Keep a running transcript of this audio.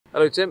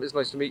Hello Tim, it's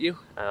nice to meet you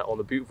on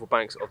the beautiful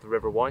banks of the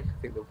River Wye.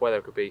 I think the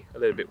weather could be a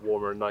little bit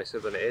warmer and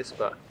nicer than it is,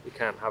 but we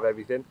can't have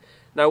everything.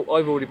 Now,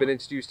 I've already been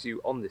introduced to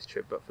you on this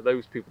trip, but for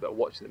those people that are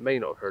watching that may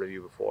not have heard of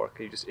you before,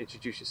 can you just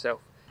introduce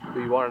yourself,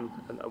 who you are and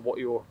what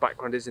your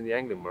background is in the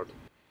angling world?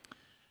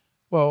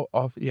 Well,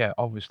 yeah,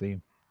 obviously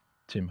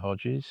Tim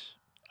Hodges,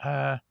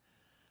 uh,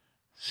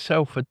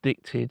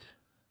 self-addicted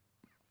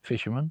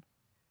fisherman,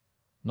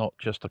 not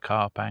just a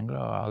carp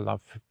angler.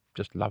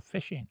 Just love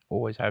fishing.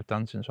 Always have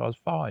done since I was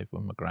 5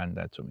 when my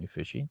granddad took me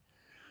fishing.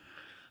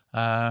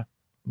 My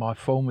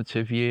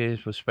formative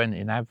years were spent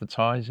in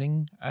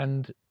advertising,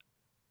 and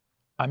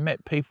I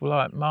met people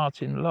like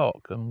Martin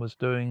Locke and was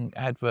doing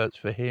adverts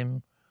for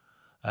him.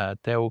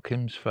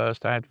 Delkim's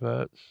first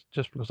adverts,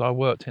 just because I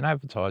worked in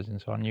advertising,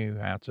 so I knew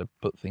how to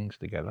put things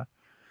together.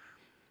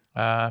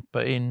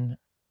 But in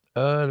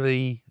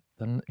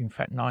in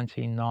fact,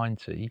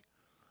 1990,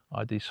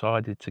 I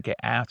decided to get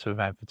out of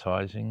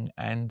advertising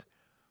and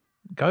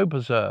go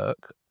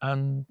berserk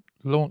and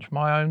launch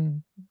my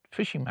own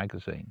fishing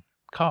magazine,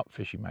 carp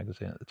fishing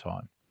magazine at the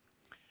time.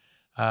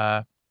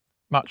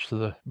 Much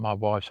to my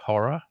wife's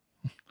horror,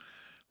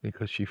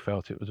 because she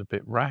felt it was a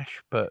bit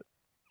rash, but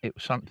it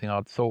was something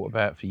I'd thought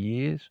about for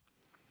years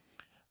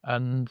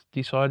and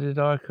decided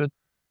I could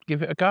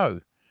give it a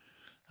go.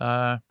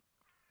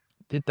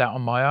 Did that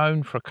on my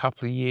own for a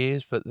couple of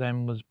years, but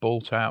then was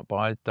bought out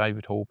by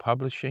David Hall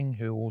Publishing,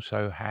 who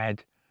also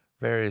had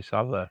various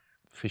other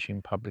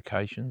fishing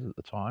publications at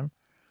the time.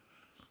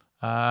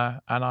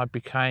 And I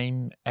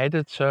became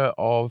editor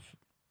of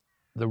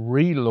the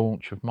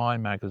relaunch of my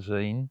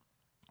magazine,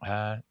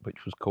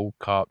 which was called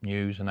Carp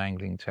News and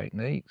Angling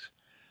Techniques,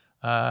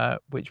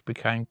 which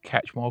became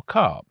Catch More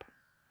Carp,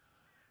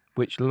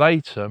 which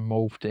later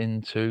morphed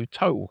into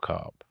Total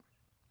Carp.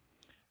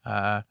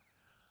 I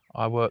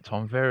worked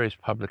on various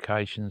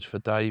publications for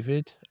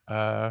David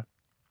and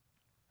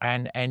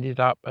ended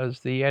up as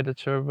the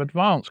editor of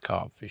Advanced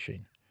Carp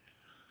Fishing.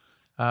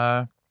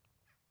 But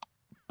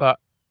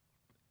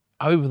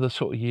over the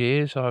sort of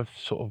years,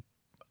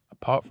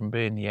 apart from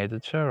being the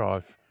editor,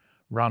 I've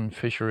run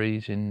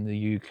fisheries in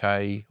the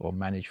UK, or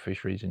managed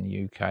fisheries in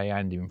the UK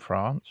and in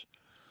France.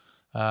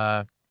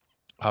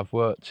 I've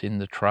worked in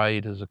the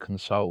trade as a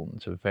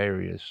consultant to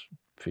various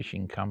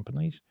fishing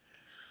companies.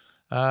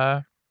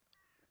 And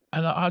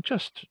I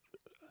just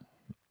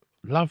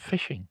love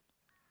fishing,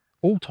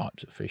 all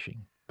types of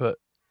fishing, but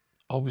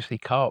obviously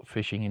carp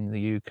fishing in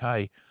the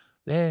UK,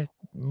 they're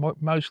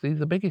mostly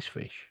the biggest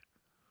fish.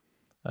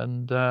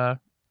 And the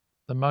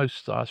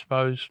most, I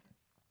suppose,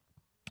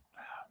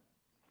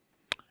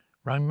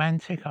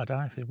 romantic, I don't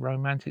know if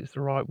romantic is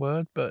the right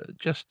word, but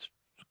just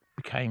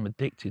became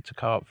addicted to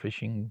carp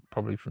fishing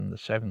probably from the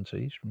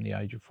 70s, from the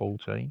age of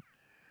 14.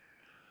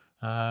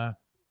 That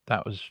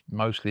was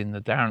mostly in the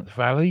Darent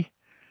Valley.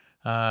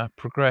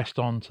 Progressed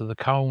on to the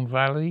Colne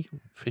Valley,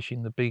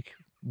 fishing the big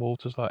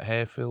waters like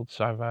Harefield,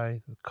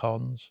 Savay, the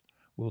Cons,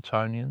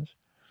 Wiltonians.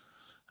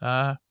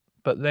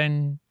 But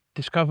then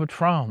discovered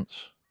France,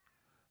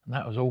 and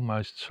that was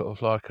almost sort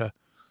of like a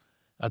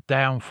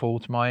downfall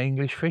to my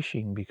English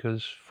fishing,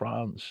 because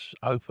France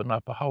opened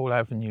up a whole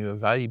avenue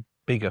of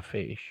bigger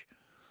fish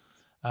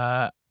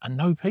and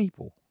no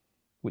people,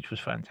 which was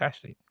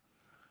fantastic.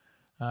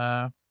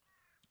 And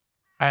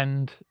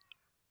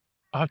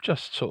I've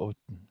just sort of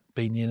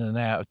been in and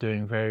out of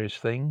doing various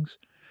things.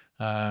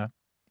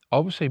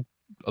 Obviously,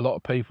 a lot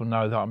of people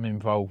know that I'm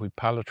involved with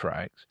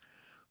Palatrax,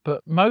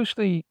 but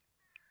mostly,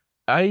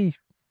 A,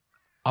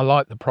 I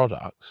like the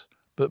products,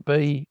 but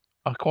B,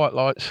 I quite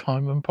like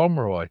Simon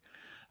Pomeroy,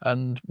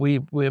 and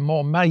we're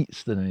more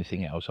mates than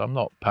anything else. I'm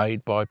not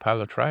paid by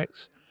Palatrax.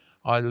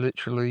 I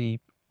literally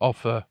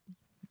offer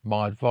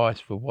my advice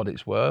for what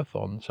it's worth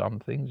on some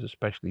things,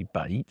 especially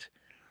bait.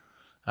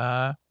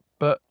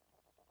 But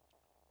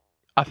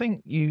I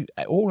think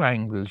all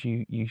anglers,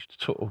 you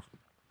sort of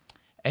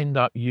end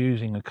up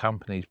using a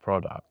company's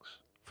products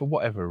for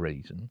whatever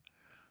reason.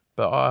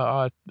 But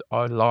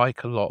I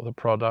like a lot of the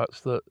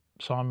products that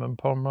Simon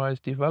Pomeroy has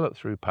developed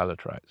through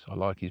Palatrax. I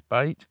like his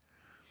bait.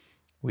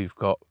 We've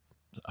got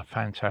a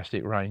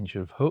fantastic range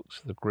of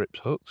hooks, the grips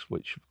hooks,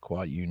 which are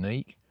quite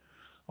unique.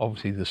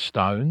 Obviously the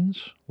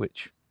stones,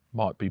 which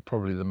might be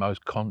probably the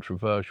most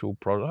controversial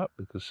product,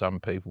 because some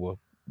people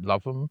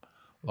love them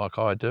like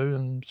I do,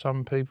 and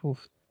some people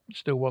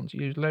still want to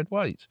use lead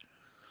weights.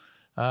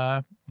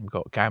 We've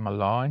got Gamma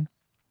line.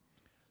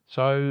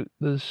 So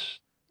there's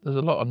a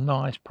lot of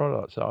nice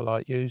products that I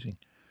like using.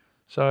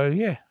 So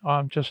yeah,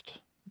 I'm just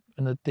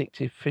an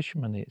addictive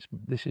fisherman.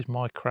 This is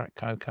my crack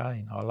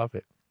cocaine. I love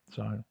it.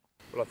 So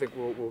Well, I think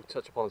we'll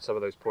touch upon some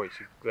of those points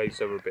you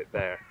glazed over a bit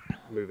there,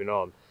 moving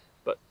on.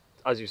 But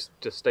as you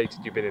just stated,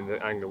 you've been in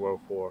the angling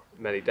world for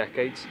many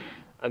decades,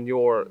 and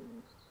your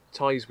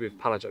ties with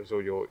Palatrax,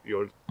 or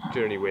your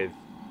journey with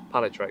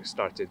Palatrax,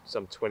 started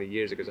some 20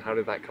 years ago. So how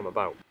did that come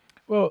about?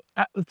 well,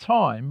 at the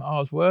time I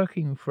was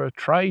working for a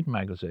trade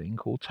magazine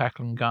called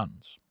Tackle and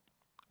Guns,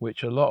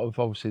 which a lot of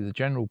obviously the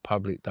general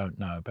public don't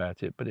know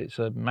about it, but it's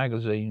a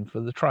magazine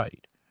for the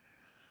trade.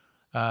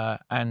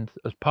 And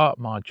as part of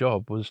my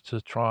job was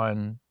to try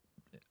and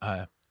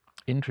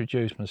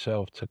introduce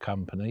myself to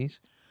companies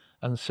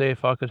and see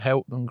if I could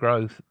help them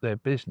grow their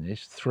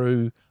business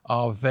through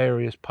our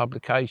various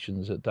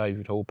publications at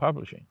David Hall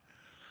Publishing.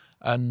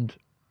 And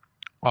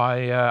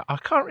I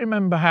can't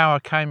remember how I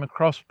came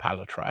across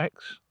Palatrax,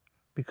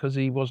 because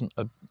he wasn't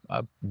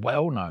a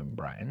well-known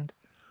brand.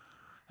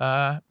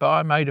 But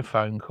I made a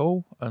phone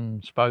call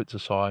and spoke to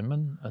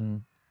Simon,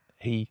 and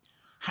he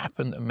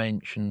happened to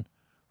mention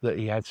that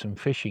he had some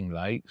fishing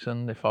lakes,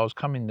 and if I was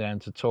coming down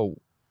to talk,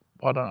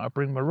 why don't I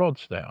bring my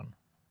rods down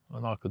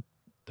and I could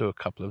do a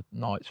couple of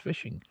nights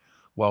fishing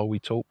while we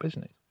talk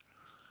business.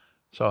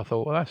 So I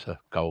thought, well, that's a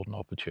golden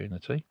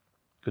opportunity.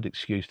 Good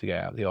excuse to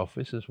get out of the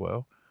office as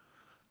well.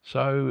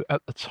 So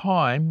at the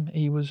time,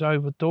 he was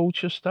over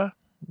Dorchester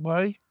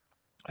way,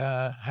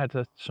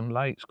 had some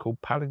lakes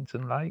called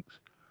Pallington Lakes,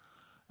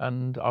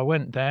 and I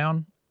went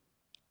down,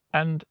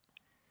 and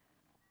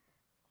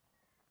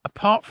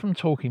apart from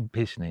talking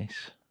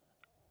business,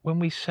 when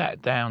we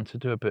sat down to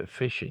do a bit of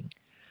fishing,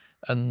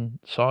 and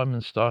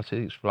Simon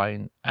started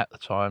explaining at the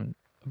time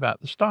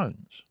about the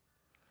stones,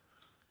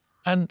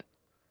 and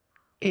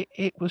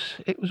it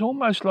was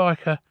almost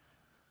like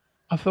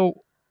I thought,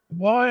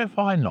 why have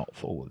I not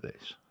thought of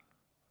this?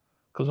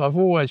 Because I've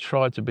always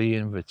tried to be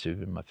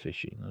innovative in my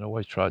fishing, and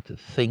always tried to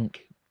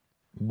think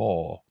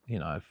more. You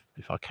know,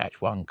 if I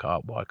catch one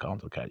carp, why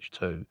can't I catch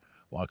two?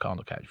 Why can't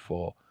I catch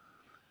four?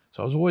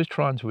 So I was always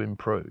trying to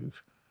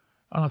improve,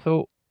 and I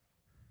thought,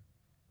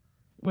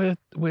 we're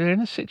in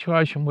a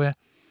situation where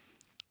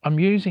I'm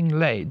using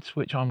leads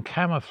which I'm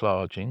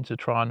camouflaging to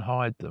try and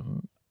hide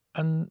them,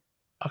 and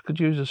I could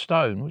use a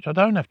stone which I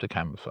don't have to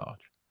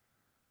camouflage.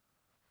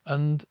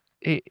 And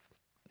it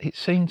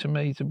seemed to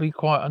me to be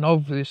quite an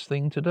obvious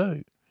thing to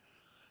do.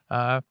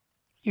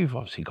 You've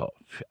obviously got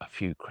a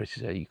few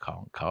criticisms, you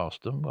can't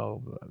cast them.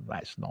 Well,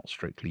 that's not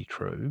strictly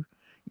true.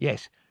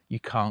 Yes, you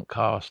can't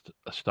cast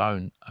a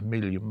stone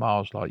 1,000,000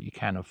 miles like you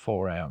can a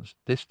 4-ounce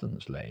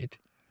distance lead,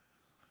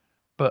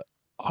 but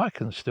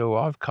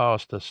I've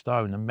cast a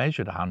stone and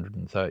measured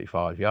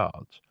 135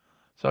 yards,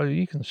 so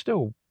you can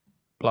still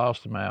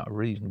blast them out a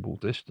reasonable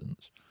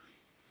distance.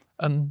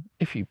 And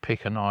if you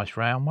pick a nice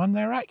round one,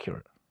 they're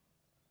accurate.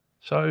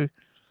 So,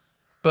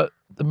 but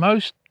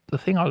the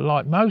thing I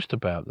liked most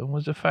about them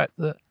was the fact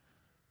that,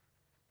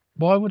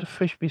 why would a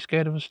fish be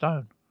scared of a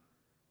stone?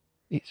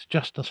 It's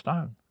just a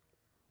stone.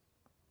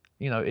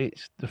 You know,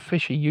 it's the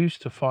fish are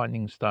used to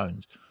finding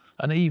stones.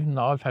 And even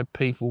I've had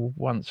people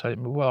once say,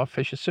 well, I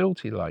fish a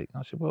silty lake.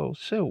 And I said, well,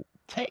 silt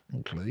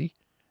technically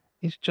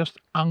is just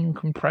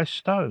uncompressed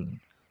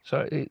stone.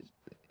 So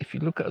if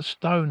you look at a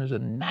stone as a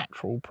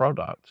natural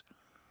product,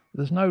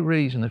 there's no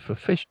reason if a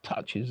fish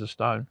touches a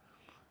stone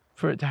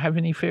for it to have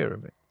any fear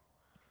of it.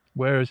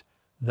 Whereas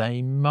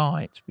they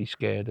might be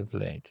scared of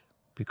lead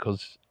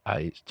because A,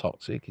 it's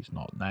toxic, it's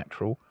not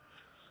natural.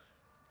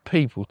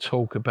 People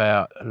talk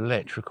about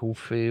electrical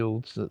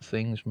fields that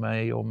things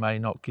may or may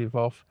not give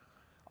off.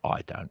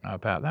 I don't know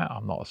about that,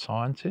 I'm not a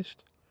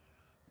scientist.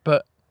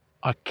 But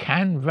I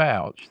can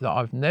vouch that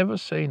I've never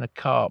seen a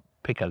carp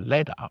pick a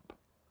lead up,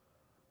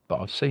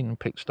 but I've seen them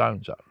pick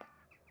stones up.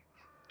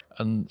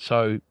 And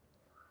so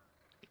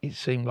it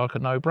seemed like a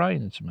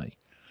no-brainer to me.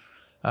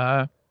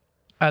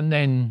 And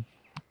then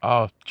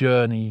our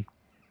journey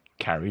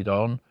carried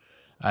on,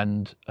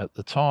 and at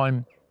the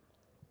time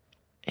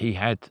he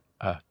had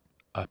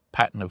a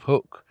pattern of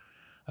hook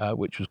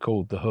which was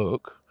called the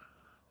Hook,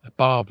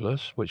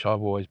 barbless, which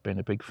I've always been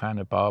a big fan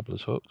of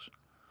barbless hooks.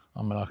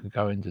 I mean, I could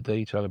go into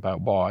detail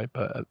about why,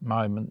 but at the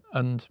moment,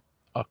 and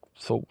I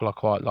thought, well, I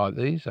quite like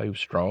these. They were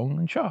strong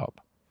and sharp.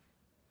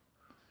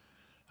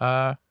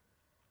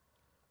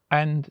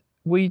 And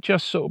we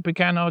just sort of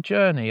began our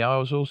journey. I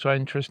was also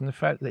interested in the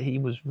fact that he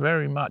was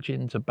very much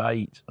into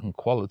bait and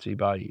quality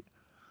bait.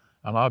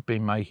 And I've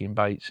been making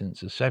bait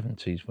since the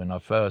 70s, when I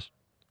first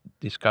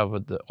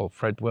discovered that, or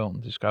Fred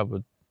Wilton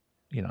discovered,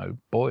 you know,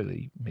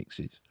 boilie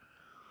mixes.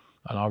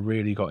 And I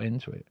really got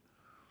into it.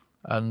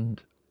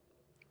 And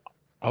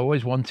I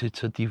always wanted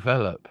to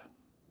develop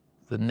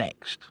the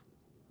next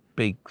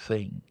big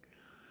thing.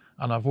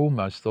 And I've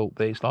almost thought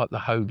that it's like the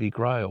Holy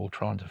Grail,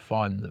 trying to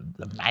find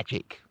the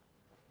magic,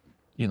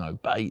 you know,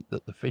 bait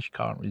that the fish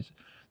can't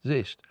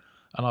resist.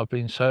 And I've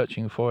been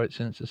searching for it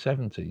since the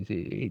 70s.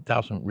 It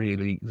doesn't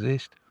really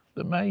exist,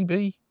 but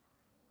maybe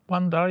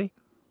one day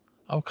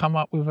I'll come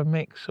up with a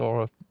mix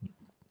or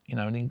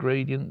an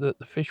ingredient that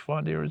the fish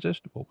find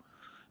irresistible.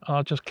 And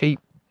I'll just keep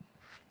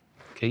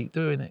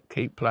doing it,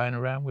 keep playing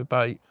around with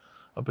bait.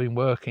 I've been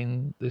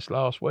working this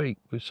last week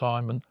with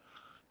Simon,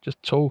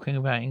 just talking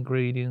about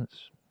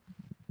ingredients,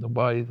 the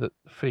way that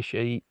the fish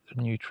eat,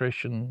 the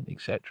nutrition,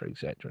 etc.,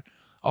 etc.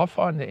 I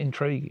find it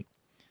intriguing.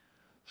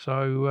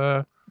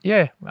 So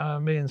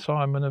me and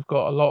Simon have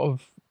got a lot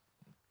of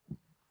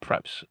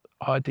perhaps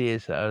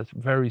ideas that are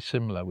very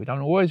similar. We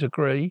don't always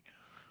agree,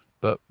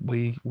 but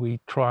we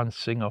try and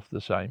sing off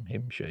the same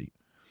hymn sheet.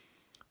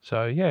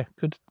 So yeah,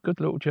 good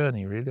little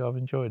journey really. I've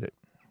enjoyed it.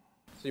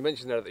 So you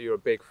mentioned there that you're a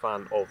big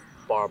fan of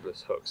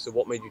barbless hooks. So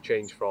what made you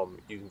change from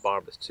using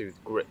barbless to the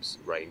grips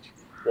range?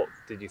 what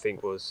did you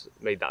think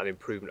made that an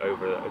improvement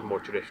over a more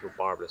traditional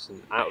barbless?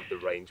 And out of the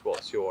range,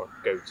 what's your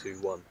go-to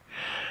one?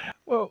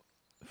 Well,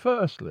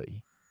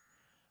 firstly,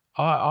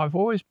 I've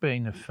always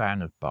been a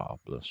fan of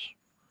barbless,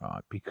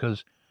 right?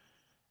 Because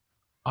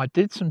I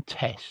did some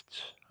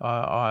tests.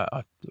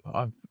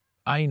 I'm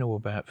anal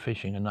about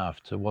fishing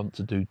enough to want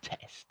to do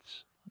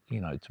tests,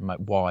 to make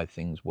why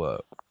things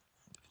work,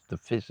 the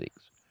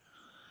physics.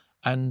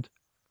 And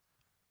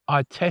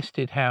I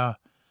tested how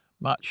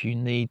much you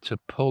need to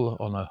pull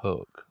on a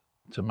hook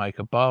to make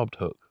a barbed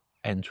hook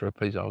enter a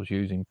piece. I was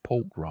using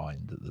pork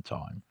rind at the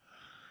time,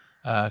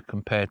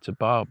 compared to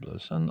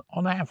barbless. And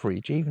on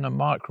average, even a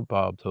micro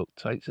barbed hook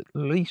takes at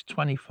least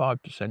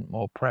 25%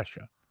 more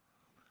pressure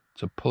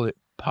to pull it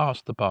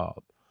past the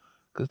barb.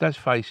 Because let's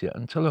face it,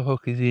 until a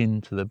hook is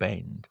into the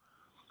bend,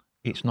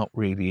 it's not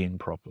really in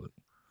properly.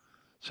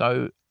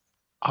 So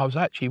I was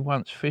actually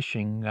once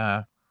fishing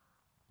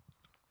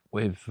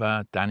with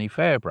Danny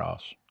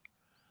Fairbrass,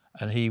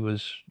 and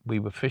we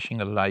were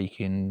fishing a lake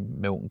in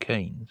Milton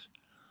Keynes,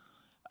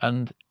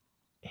 and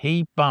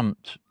he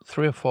bumped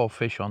 3 or 4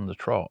 fish on the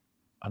trot,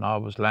 and I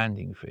was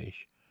landing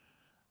fish,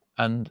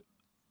 and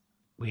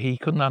he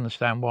couldn't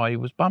understand why he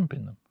was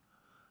bumping them.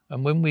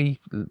 And when we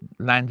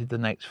landed the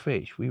next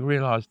fish, we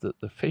realised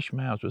that the fish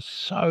mouths were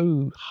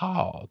so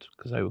hard,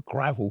 because they were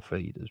gravel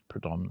feeders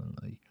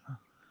predominantly,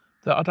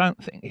 that I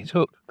don't think his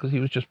hook, because he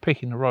was just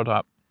picking the rod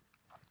up,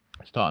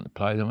 starting to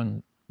play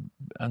them,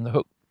 and the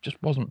hook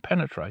just wasn't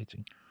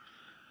penetrating.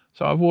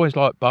 So I've always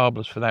liked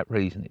barbless for that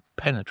reason. It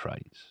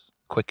penetrates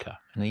quicker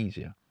and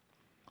easier.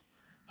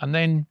 And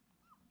then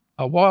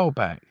a while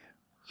back,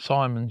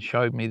 Simon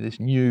showed me this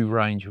new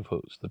range of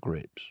hooks, the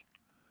grips.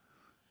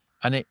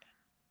 And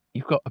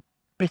you've got a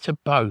bit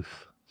of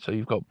both. So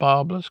you've got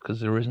barbless, because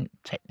there isn't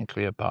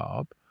technically a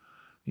barb.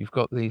 You've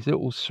got these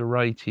little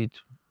serrated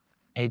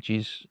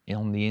edges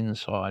on the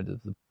inside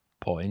of the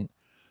point,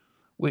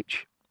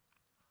 which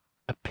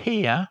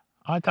appear,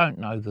 I don't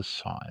know the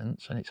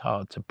science, and it's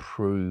hard to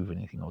prove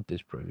anything or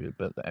disprove it,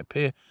 but they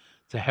appear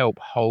to help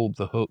hold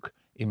the hook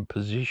in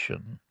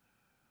position,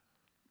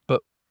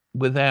 but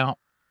without,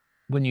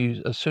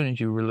 as soon as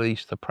you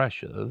release the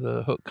pressure,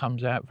 the hook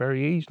comes out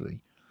very easily.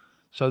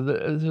 So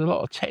there's a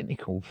lot of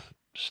technical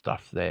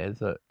stuff there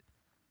that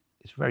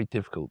it's very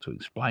difficult to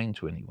explain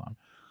to anyone.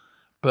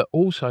 But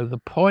also the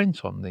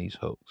point on these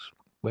hooks,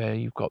 where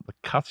you've got the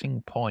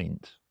cutting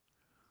point,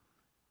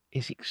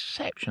 is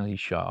exceptionally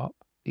sharp,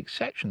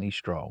 exceptionally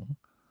strong.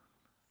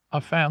 I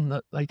found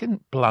that they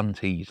didn't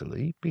blunt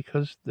easily,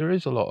 because there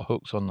is a lot of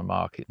hooks on the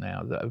market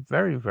now that are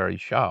very, very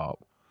sharp,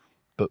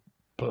 but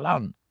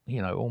blunt,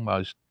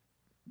 almost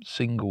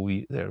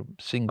they're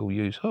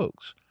single-use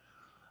hooks.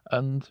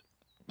 And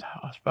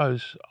I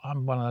suppose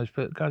I'm one of those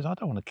people that goes, I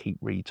don't want to keep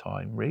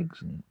retying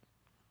rigs and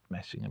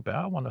messing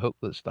about. I want a hook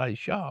that stays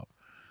sharp.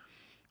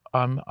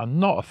 I'm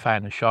not a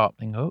fan of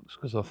sharpening hooks,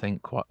 because I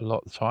think quite a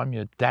lot of the time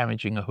you're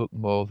damaging a hook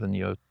more than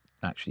you're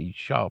actually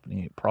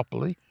sharpening it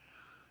properly.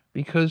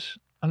 Because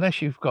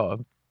unless you've got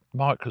a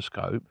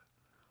microscope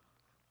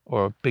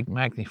or a big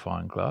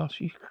magnifying glass,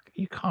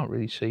 you can't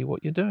really see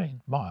what you're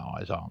doing. My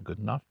eyes aren't good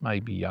enough.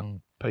 Maybe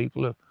young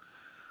people have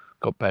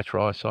got better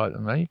eyesight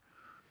than me.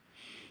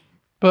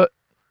 But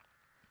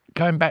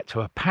going back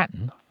to a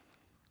pattern,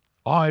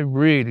 I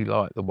really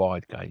like the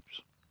wide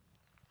gapes,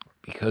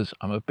 because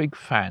I'm a big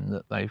fan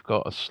that they've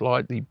got a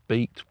slightly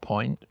beaked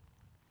point,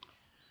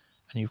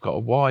 and you've got a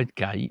wide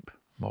gape,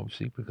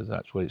 obviously, because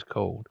that's what it's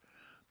called.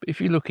 But if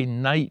you look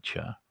in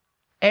nature,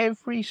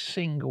 every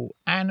single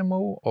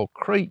animal or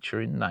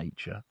creature in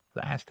nature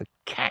that has to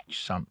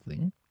catch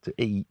something to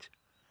eat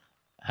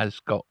has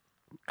got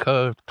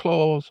curved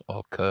claws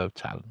or curved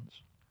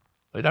talons.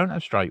 They don't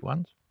have straight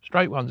ones.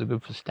 Straight ones are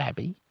good for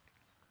stabby,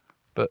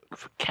 but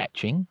for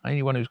catching,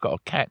 anyone who's got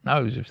a cat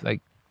knows if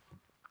they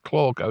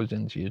claw goes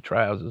into your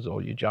trousers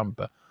or your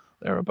jumper,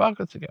 they're a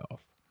bugger to get off.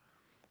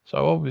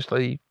 So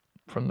obviously,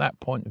 from that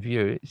point of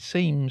view, it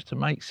seems to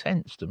make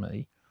sense to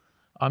me.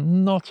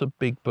 I'm not a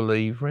big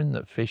believer in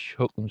that fish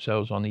hook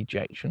themselves on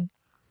ejection,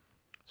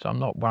 so I'm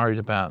not worried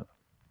about,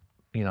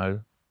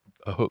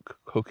 a hook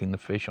hooking the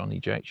fish on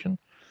ejection.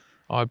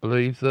 I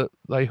believe that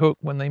they hook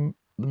when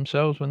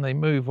they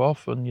move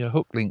off, and your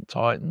hook link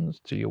tightens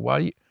to your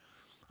weight,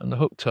 and the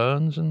hook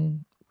turns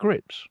and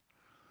grips.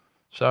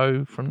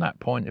 So from that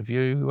point of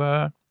view,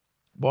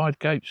 wide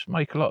gapes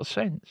make a lot of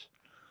sense.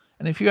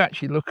 And if you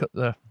actually look at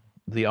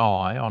the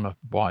eye on a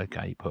wide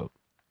gape hook,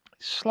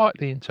 it's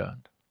slightly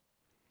inturned.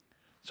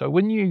 So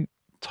when you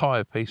tie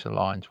a piece of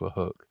line to a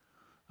hook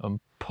and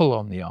pull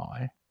on the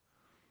eye,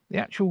 the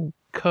actual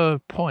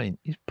curved point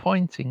is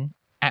pointing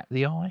at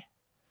the eye.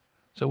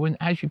 So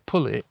as you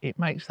pull it, it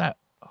makes that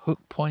hook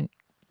point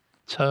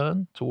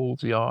turn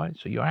towards the eye.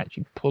 So you're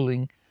actually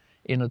pulling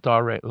in a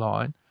direct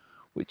line,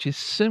 which is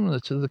similar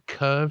to the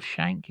curved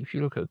shank. If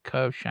you look at a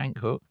curved shank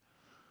hook,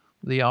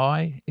 the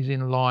eye is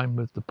in line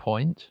with the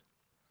point.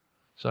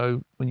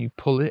 So when you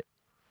pull it,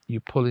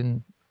 you're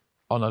pulling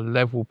on a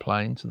level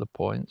plane to the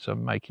point, so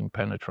making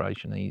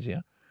penetration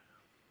easier.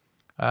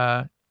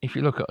 if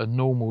you look at a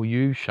normal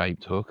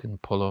U-shaped hook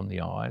and pull on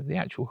the eye, the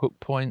actual hook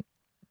point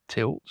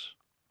tilts.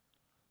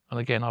 And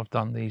again, I've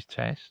done these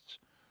tests.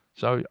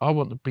 So I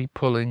want to be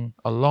pulling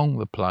along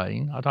the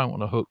plane. I don't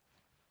want a hook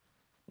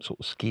sort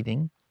of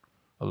skidding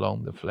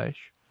along the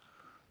flesh.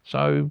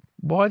 So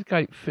wide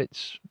gape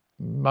fits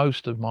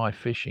most of my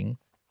fishing,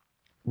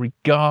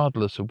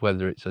 regardless of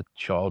whether it's a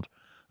chod,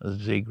 a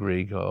zig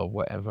rig or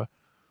whatever.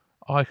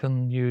 I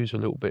can use a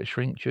little bit of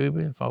shrink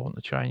tubing if I want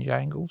to change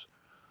angles,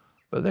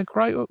 but they're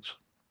great hooks.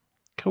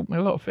 Caught me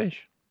a lot of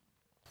fish.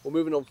 Well,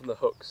 moving on from the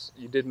hooks,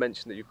 you did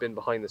mention that you've been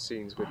behind the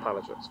scenes with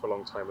Palatrix for a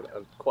long time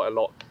and quite a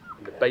lot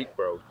in the bait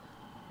world.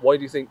 Why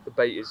do you think the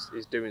bait is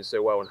doing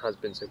so well and has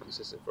been so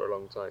consistent for a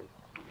long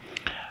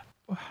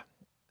time?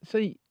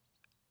 See,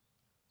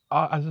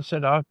 as I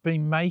said, I've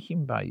been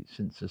making bait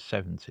since the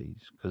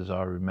 70s, because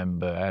I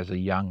remember as a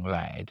young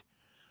lad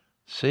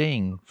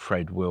seeing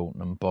Fred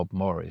Wilton and Bob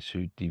Morris,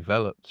 who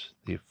developed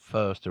the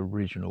first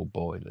original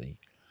boilie.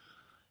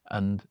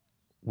 And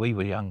we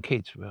were young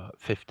kids, we were like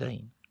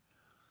 15.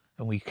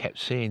 And we kept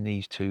seeing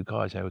these two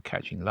guys, they were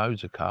catching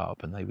loads of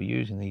carp and they were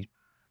using these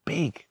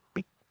big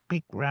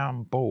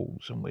round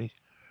balls, and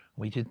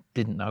we just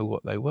didn't know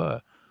what they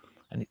were.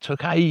 And it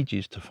took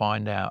ages to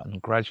find out,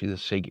 and gradually the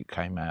secret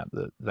came out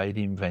that they'd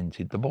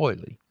invented the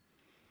boilie.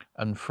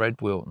 And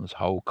Fred Wilton's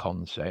whole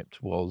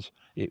concept was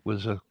it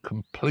was a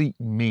complete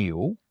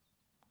meal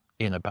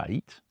in a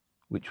bait,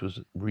 which was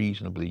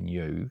reasonably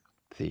new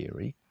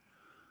theory.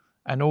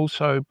 And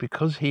also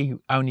because he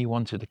only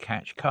wanted to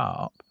catch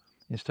carp,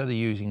 instead of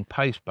using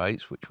paste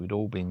baits, which we'd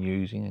all been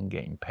using and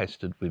getting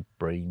pestered with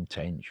bream,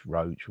 tench,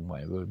 roach and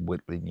whatever,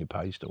 whittling your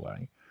paste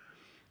away,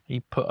 he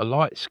put a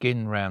light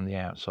skin around the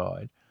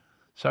outside.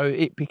 So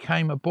it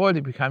became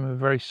a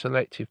very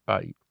selective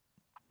bait.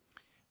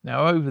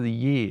 Now over the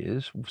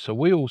years, so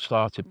we all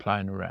started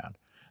playing around.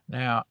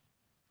 Now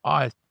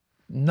I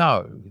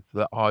know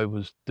that I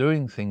was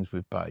doing things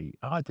with bait.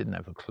 I didn't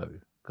have a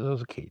clue because I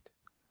was a kid.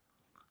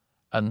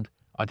 And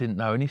I didn't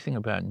know anything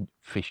about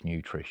fish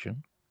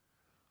nutrition.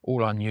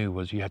 All I knew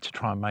was you had to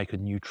try and make a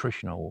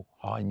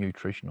high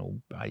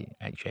nutritional bait,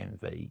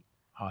 HMV,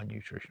 high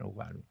nutritional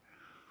value.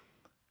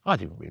 I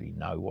didn't really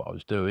know what I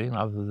was doing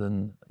other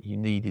than you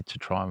needed to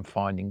try and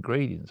find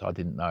ingredients. I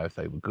didn't know if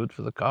they were good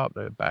for the carp,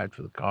 they were bad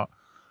for the carp.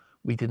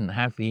 We didn't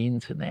have the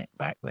internet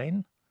back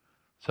then,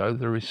 so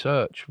the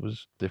research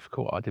was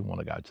difficult. I didn't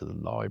want to go to the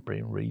library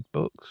and read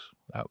books.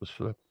 That was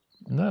for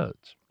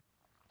nerds.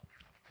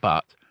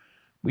 But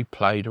we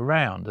played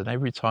around, and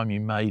every time you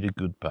made a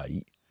good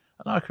bait,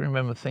 and I can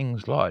remember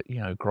things like,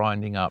 you know,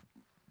 grinding up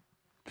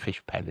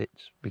fish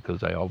pellets because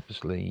they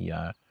obviously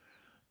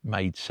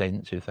made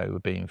sense if they were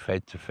being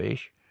fed to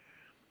fish.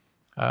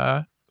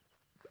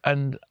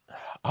 And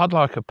I'd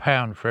like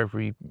 £1 for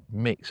every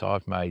mix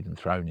I've made and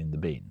thrown in the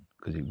bin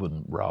because it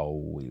wouldn't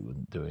roll, it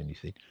wouldn't do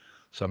anything.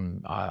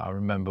 I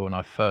remember when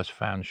I first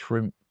found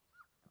shrimp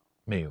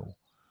meal,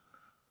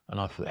 and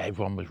I thought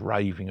everyone was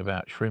raving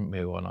about shrimp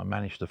meal, and I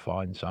managed to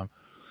find some,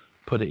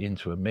 put it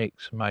into a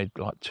mix, made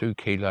like 2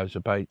 kilos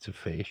of baits of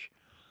fish,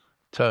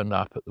 turned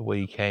up at the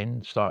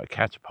weekend, started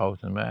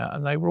catapulting them out,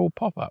 and they were all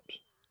pop-ups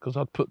because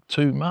I'd put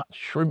too much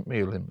shrimp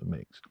meal in the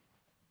mix.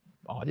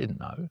 I didn't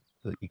know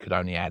that you could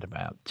only add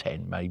about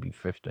 10, maybe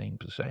 15%.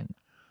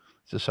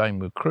 It's the same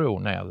with krill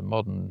now. The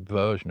modern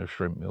version of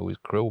shrimp meal is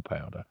krill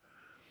powder.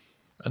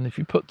 And if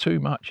you put too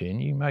much in,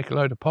 you make a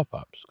load of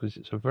pop-ups because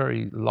it's a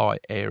very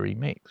light, airy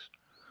mix.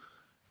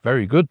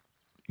 Very good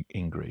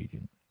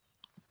ingredient.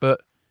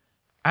 But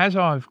as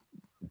I've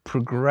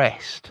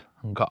progressed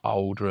and got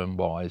older and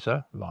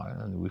wiser,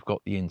 and we've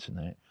got the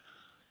internet,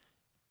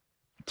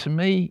 to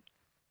me,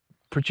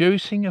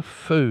 producing a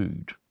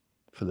food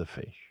for the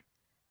fish,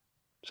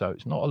 so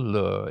it's not a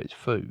lure, it's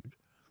food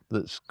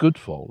that's good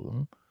for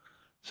them.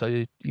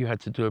 So you had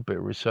to do a bit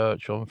of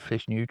research on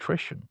fish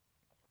nutrition,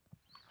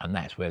 and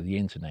that's where the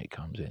internet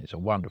comes in. It's a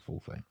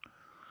wonderful thing.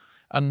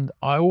 And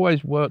I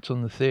always worked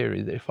on the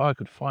theory that if I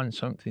could find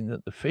something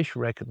that the fish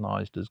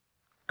recognized as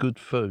good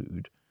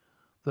food,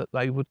 that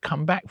they would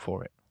come back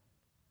for it.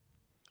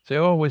 So I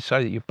always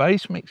say that your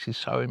base mix is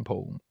so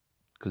important,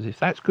 because if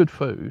that's good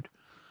food,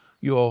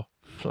 your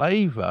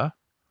flavor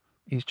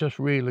is just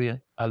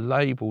really a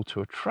label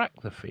to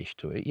attract the fish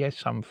to it. Yes,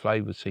 some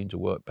flavors seem to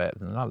work better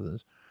than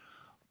others,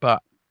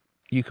 but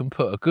you can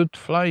put a good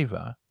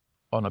flavor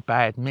on a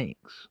bad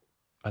mix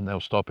and they'll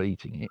stop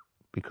eating it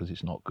because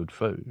it's not good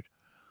food.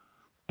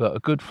 But a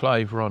good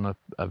flavor on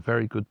a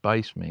very good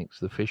base mix,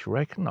 the fish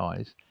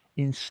recognize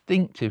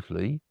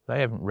instinctively. They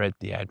haven't read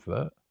the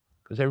advert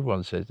because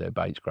everyone says their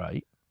bait's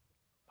great.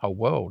 The whole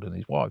world and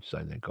his wife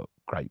say they've got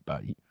great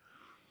bait,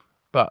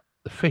 but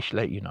the fish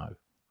let you know.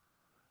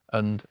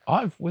 And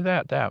I've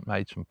without doubt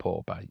made some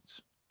poor baits,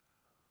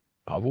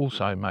 but I've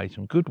also made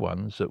some good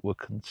ones that were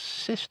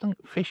consistent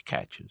fish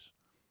catchers.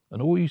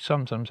 And all you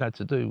sometimes had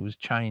to do was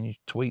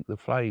tweak the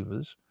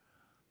flavors,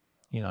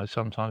 you know,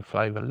 sometimes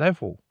flavor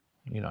level,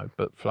 you know,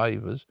 but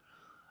flavors,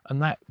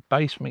 and that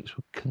base mix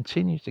would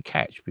continue to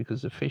catch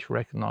because the fish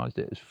recognized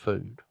it as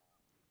food.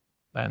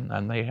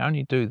 And they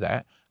only do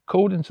that,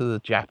 according to the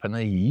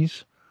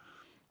Japanese,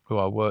 who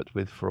I worked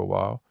with for a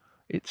while,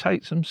 it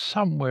takes them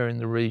somewhere in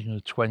the region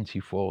of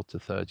 24 to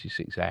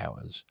 36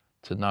 hours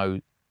to know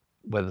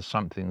whether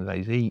something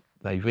they've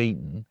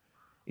eaten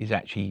is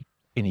actually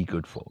any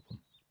good for them.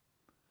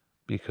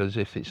 Because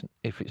if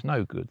it's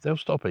no good, they'll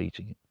stop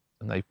eating it,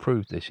 and they've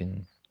proved this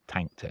in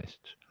tank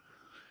tests.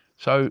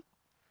 So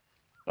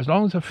as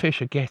long as the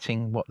fish are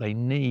getting what they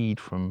need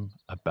from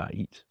a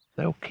bait,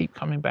 they'll keep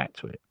coming back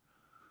to it.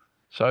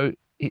 So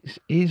it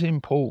is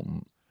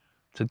important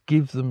to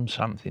give them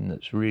something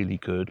that's really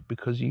good,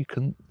 because you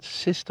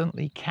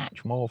consistently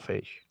catch more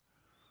fish.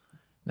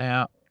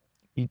 Now,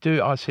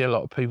 I see a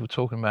lot of people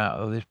talking about,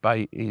 oh, this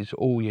bait is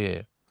all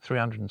year,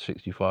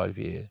 365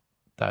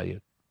 day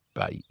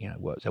bait,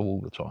 works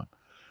all the time,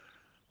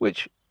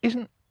 which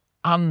isn't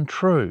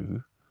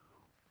untrue,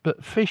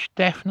 but fish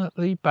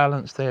definitely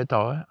balance their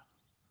diet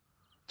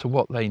to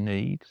what they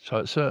need. So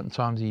at certain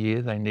times of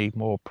year, they need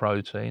more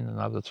protein,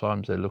 and other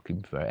times they're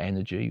looking for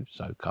energy,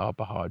 so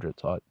carbohydrate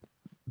type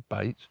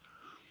baits.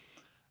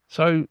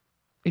 So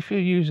if you're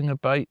using a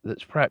bait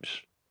that's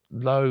perhaps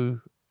low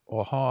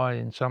or high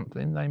in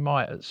something, they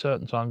might at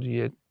certain times of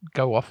year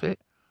go off it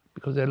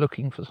because they're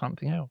looking for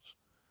something else.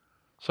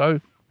 So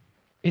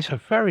it's a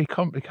very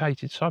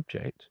complicated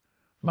subject.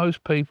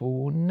 Most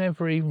people will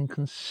never even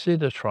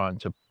consider trying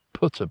to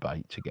put a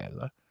bait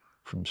together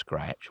from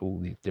scratch, all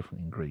the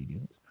different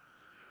ingredients.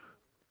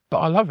 But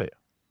I love it.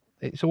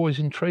 It's always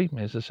intrigued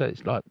me. As I said,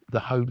 it's like the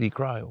holy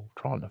grail,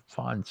 trying to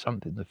find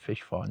something the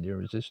fish find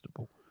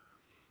irresistible.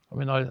 I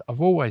mean, I've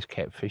always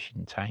kept fish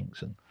in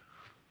tanks and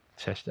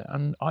tested,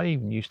 and I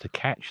even used to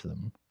catch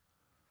them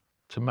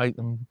to make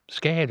them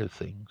scared of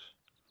things,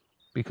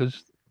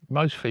 because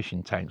most fish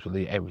in tanks will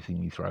eat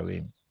everything you throw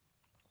in,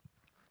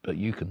 but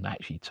you can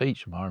actually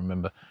teach them. I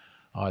remember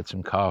I had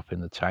some carp in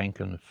the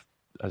tank, and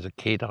as a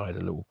kid I had a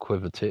little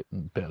quiver tip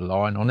and a bit of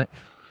line on it,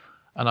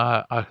 and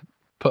I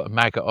put a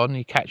maggot on.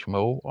 You catch them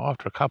all.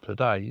 After a couple of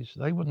days,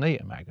 they wouldn't eat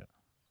a maggot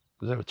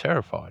because they were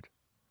terrified,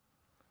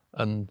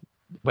 and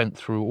went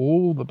through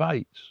all the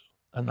baits,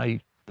 and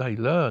they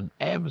learn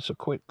ever so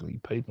quickly.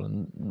 People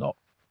are not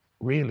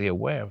really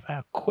aware of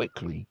how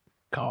quickly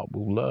carp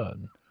will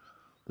learn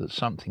that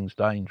something's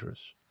dangerous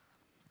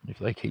if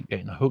they keep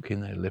getting a hook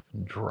in their lip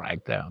and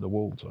dragged out of the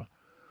water.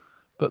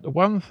 But the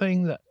one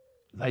thing that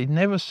they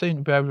never seemed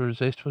to be able to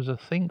resist was a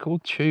thing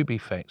called tube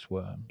effects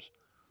worms,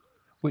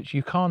 which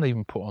you can't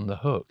even put on the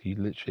hook.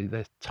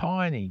 They're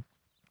tiny,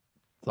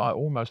 like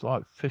almost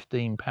like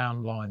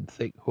 15-pound line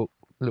thick hook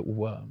little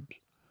worms,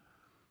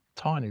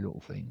 tiny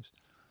little things.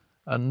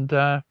 And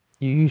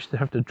you used to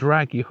have to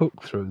drag your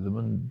hook through them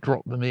and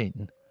drop them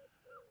in,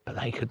 but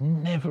they could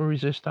never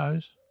resist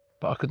those.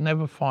 But I could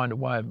never find a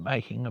way of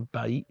making a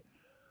bait,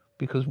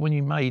 because when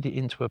you made it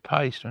into a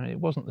paste, it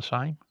wasn't the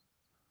same.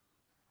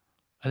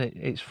 And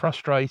it's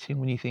frustrating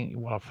when you think,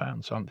 well, I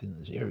found something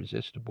that's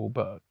irresistible,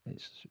 but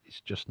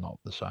it's just not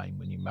the same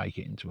when you make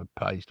it into a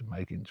paste and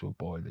make it into a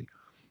boil. It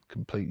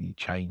completely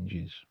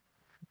changes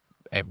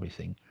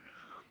everything.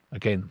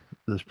 Again,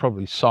 there's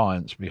probably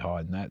science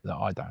behind that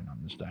I don't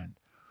understand.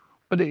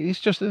 But it's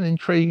just an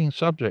intriguing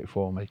subject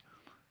for me.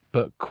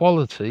 But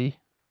quality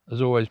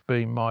has always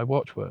been my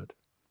watchword.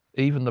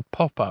 Even the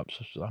pop-ups,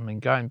 I mean,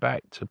 going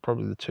back to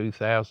probably the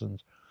 2000s,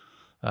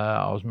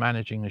 I was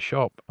managing a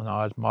shop, and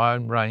I had my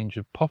own range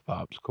of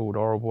pop-ups called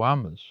Horrible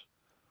Hummers.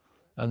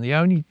 And the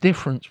only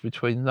difference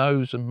between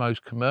those and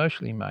most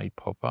commercially made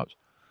pop-ups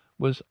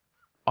was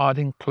I'd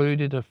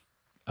included a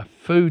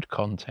food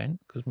content,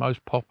 because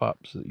most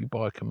pop-ups that you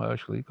buy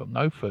commercially got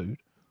no food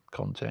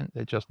content.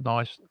 They're just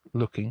nice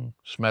looking,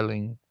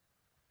 smelling,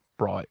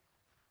 bright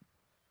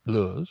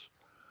lures.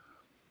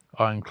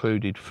 I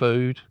included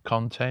food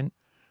content,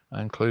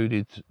 I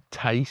included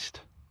taste,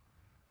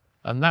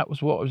 and that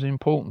was what was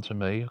important to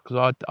me,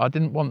 because I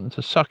didn't want them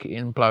to suck it in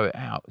and blow it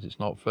out, because it's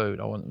not food.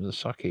 I want them to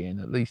suck it in,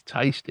 at least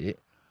taste it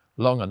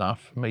long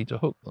enough for me to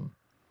hook them.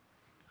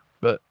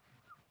 But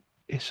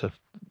it's a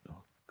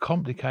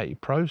complicated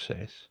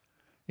process.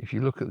 If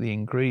you look at the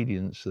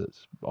ingredients that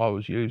I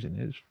was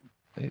using,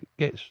 it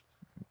gets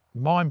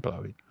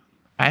mind-blowing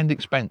and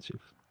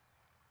expensive.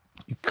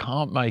 You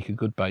can't make a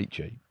good bait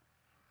cheap.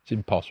 It's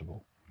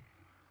impossible.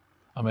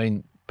 I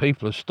mean,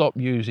 people have stopped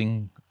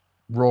using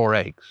raw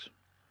eggs.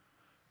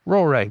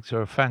 Raw eggs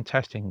are a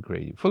fantastic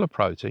ingredient, full of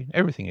protein.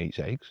 Everything eats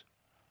eggs.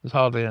 There's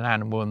hardly an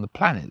animal on the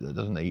planet that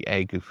doesn't eat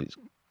egg if it's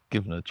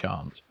given a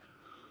chance.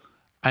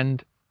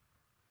 And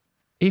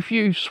if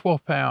you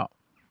swap out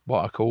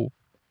what I call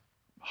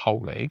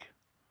whole egg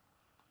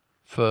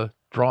for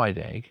dried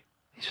egg,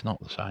 it's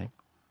not the same.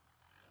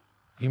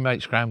 You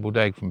make scrambled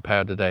egg from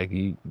powdered egg,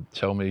 you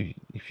tell me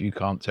if you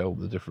can't tell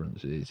the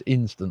difference. It's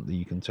instantly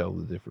you can tell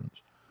the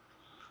difference.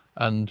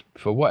 And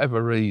for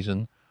whatever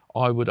reason,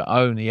 I would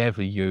only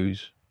ever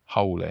use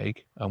whole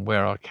egg, and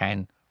where I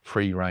can,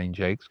 free range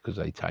eggs, because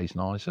they taste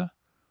nicer.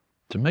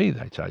 To me,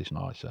 they taste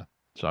nicer.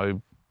 So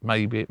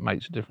maybe it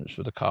makes a difference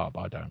for the carp,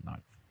 I don't know.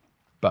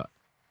 But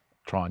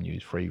try and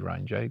use free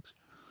range eggs.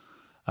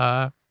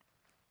 I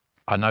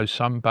know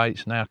some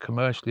baits now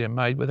commercially are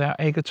made without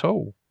egg at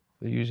all.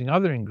 They're using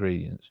other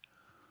ingredients.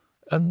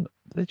 and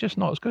they're just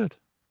not as good.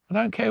 I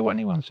don't care what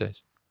anyone says.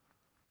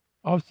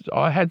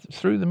 I had,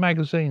 through the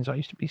magazines, I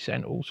used to be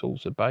sent all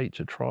sorts of bait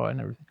to try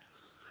and everything.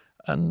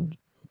 And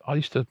I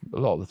used to, a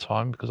lot of the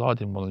time, because I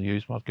didn't want to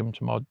use them, I'd give them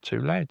to my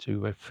two lads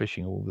who were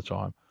fishing all the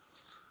time.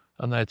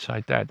 And they'd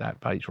say, Dad, that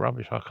bait's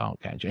rubbish, I can't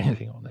catch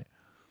anything on it.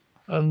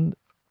 And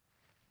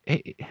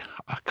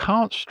I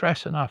can't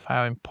stress enough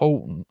how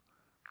important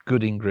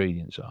good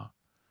ingredients are.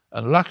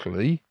 And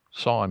luckily,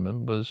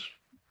 Simon was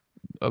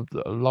of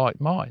a like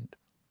mind.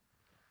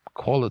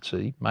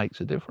 Quality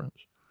makes a difference.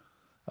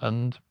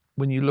 And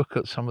when you look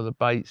at some of the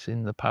baits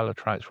in the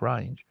Palatrax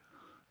range,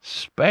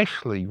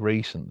 especially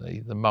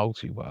recently, the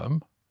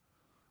multi-worm,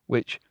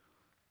 which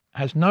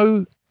has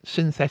no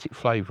synthetic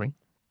flavouring,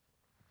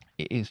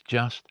 it is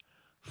just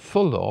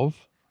full of,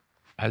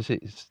 as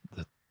it's,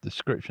 the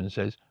description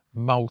says,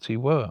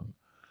 multi-worm.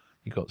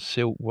 You've got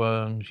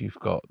silkworms, you've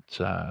got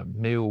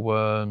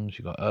mealworms,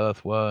 you've got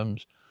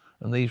earthworms,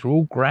 and these are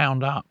all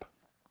ground up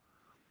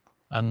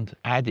and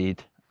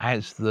added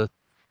as the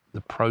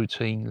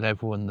protein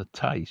level and the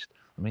taste.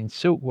 I mean,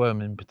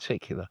 silkworm in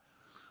particular,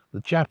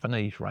 the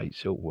Japanese rate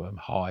silkworm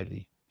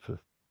highly for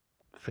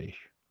fish.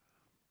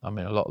 I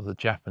mean, a lot of the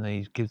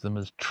Japanese give them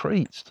as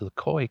treats to the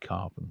koi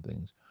carp and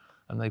things,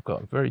 and they've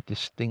got a very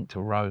distinct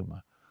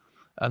aroma.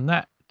 And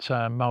that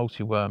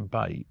multi-worm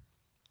bait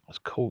has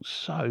caught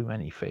so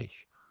many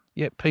fish,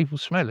 yet people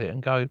smell it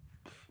and go,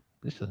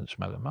 this doesn't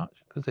smell of much,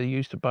 because they're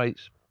used to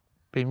baits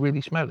being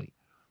really smelly.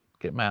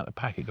 Get them out of the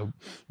packet, go,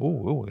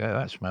 oh, yeah,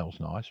 that smells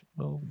nice.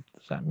 Well,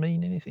 does that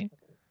mean anything?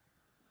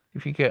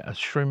 If you get a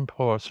shrimp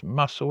or a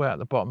mussel out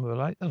the bottom of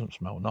a lake, it doesn't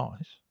smell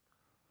nice,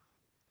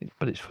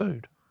 but it's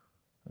food,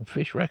 and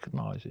fish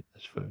recognise it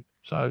as food.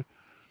 So,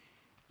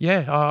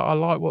 yeah, I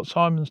like what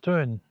Simon's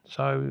doing.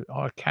 So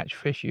I catch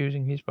fish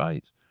using his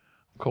baits.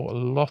 I've caught a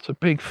lot of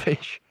big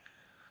fish,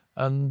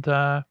 and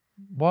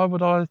why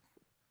would I?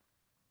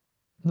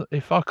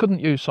 If I couldn't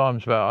use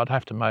Simon's bait, I'd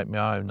have to make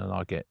my own,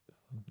 and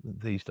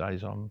these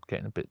days I'm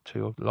getting a bit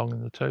too long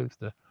in the tooth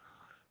to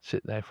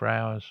sit there for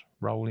hours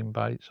rolling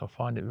baits. I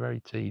find it very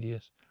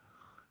tedious,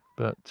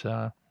 but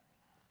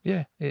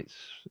yeah, it's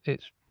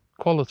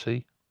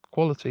quality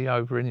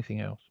over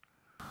anything else.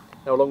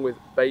 Now, along with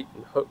bait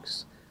and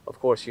hooks, of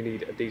course, you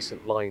need a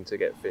decent line to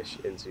get fish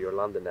into your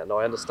landing net. Now,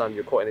 I understand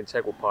you're quite an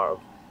integral part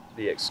of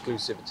the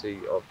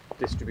exclusivity of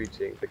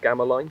distributing the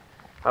Gamma line.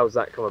 How has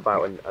that come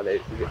about, and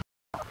is it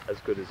as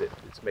good as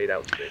it's made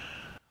out to be?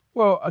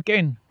 Well,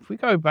 again, if we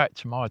go back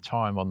to my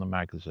time on the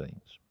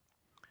magazines,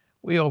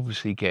 we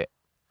obviously get,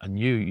 and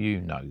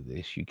you know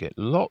this, you get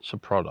lots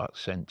of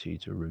products sent to you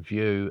to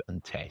review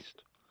and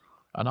test.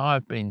 And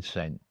I've been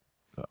sent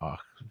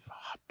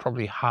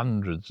probably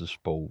hundreds of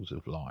spools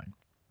of line.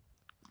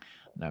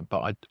 Now, but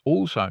I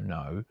also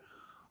know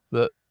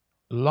that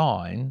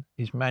line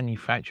is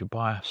manufactured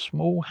by a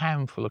small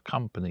handful of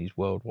companies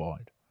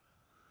worldwide.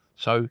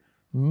 So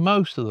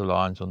most of the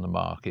lines on the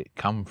market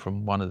come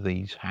from one of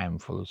these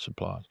handful of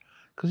suppliers,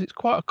 because it's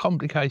quite a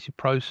complicated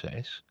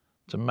process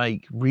to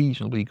make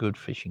reasonably good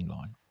fishing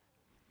line.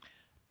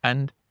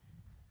 And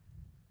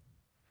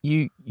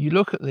you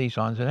look at these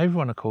lines, and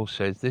everyone of course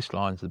says this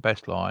line's the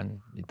best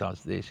line, it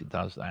does this, it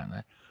does that and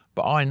that.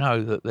 But I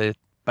know that they're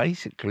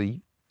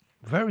basically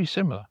very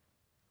similar.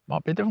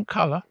 Might be a different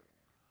colour,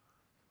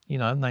 you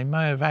know, and they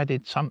may have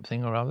added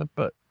something or other,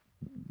 but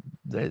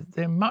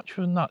they're much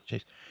of a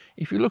nutcase.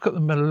 If you look at the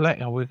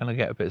molecular, we're going to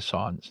get a bit of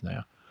science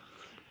now.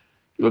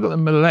 You look at the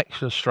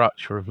molecular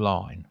structure of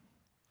line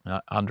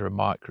under a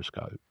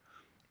microscope,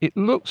 it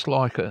looks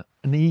like an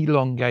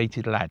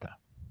elongated ladder.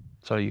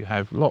 So you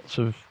have lots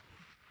of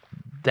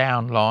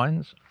down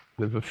lines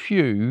with a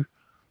few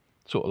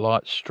sort of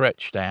like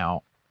stretched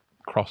out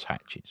cross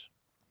hatches.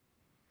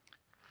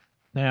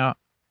 Now,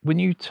 when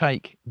you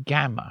take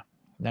Gamma,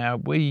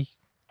 now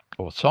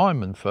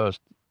Simon first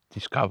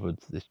discovered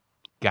this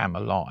Gamma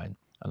line,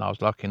 and I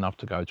was lucky enough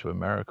to go to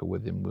America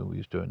with him when we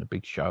was doing a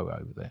big show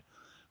over there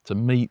to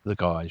meet the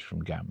guys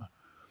from Gamma.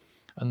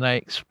 And they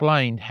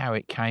explained how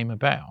it came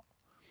about.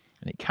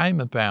 And it came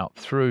about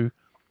through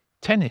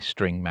tennis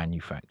string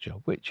manufacture,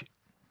 which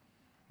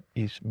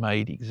is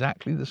made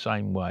exactly the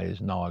same way as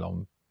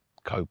nylon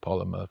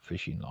copolymer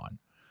fishing line.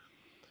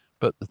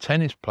 But the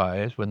tennis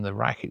players, when the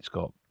rackets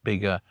got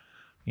bigger,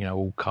 you know,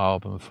 all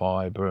carbon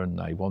fibre, and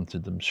they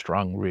wanted them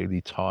strung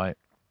really tight,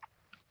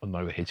 and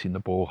they were hitting the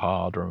ball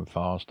harder and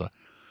faster.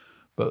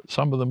 But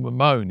some of them were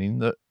moaning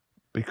that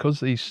because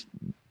these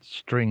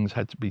strings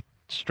had to be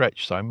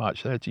stretched so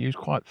much, they had to use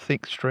quite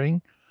thick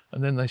string,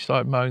 and then they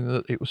started moaning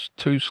that it was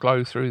too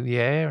slow through the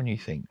air, and you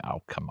think,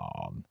 oh, come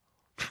on,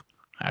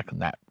 how can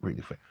that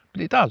really fit?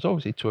 But it does,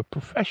 obviously, to a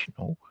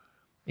professional,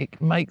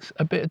 it makes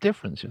a bit of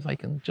difference if they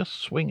can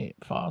just swing it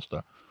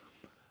faster.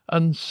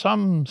 And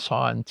some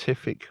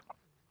scientific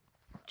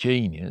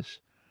genius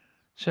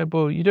said,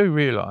 well, you do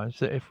realise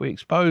that if we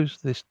expose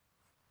this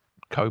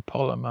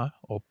copolymer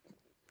or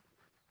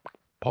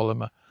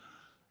polymer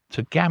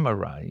to gamma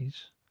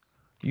rays,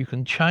 you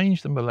can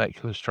change the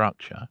molecular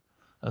structure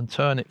and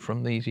turn it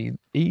from these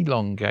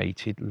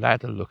elongated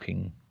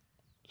ladder-looking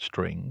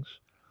strings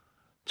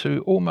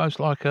to almost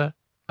like a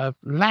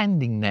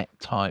landing net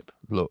type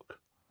look.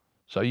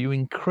 So you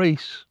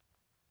increase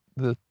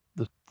the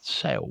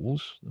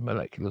cells, the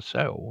molecular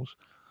cells,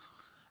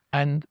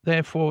 and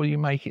therefore you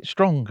make it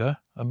stronger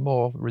and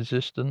more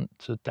resistant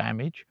to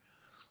damage.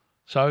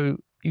 So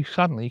you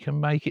suddenly can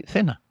make it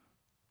thinner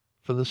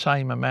for the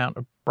same amount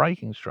of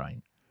breaking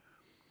strain.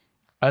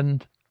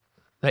 And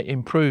that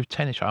improved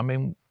tennis, I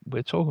mean,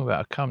 we're talking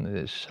about a company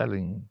that's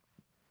selling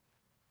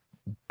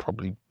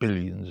probably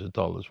billions of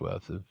dollars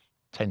worth of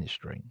tennis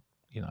string.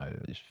 You know,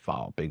 it's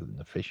far bigger than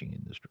the fishing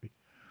industry.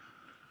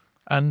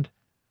 And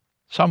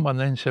someone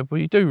then said, well,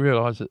 you do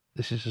realise that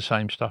this is the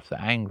same stuff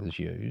that anglers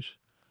use.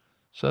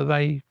 So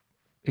they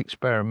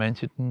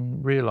experimented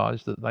and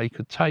realised that they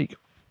could take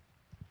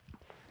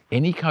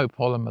any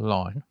copolymer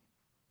line,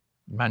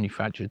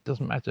 manufactured,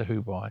 doesn't matter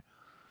who by,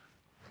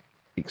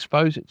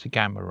 expose it to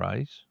gamma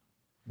rays.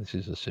 This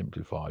is a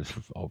simplified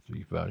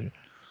obvious version.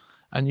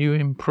 And you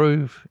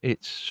improve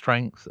its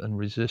strength and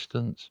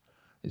resistance,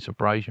 its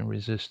abrasion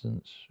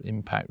resistance,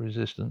 impact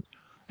resistance.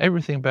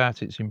 Everything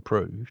about it's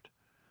improved.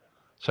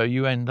 So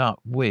you end up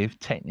with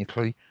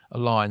technically a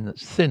line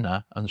that's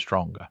thinner and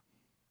stronger,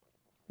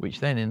 which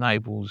then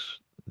enables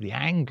the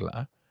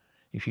angler,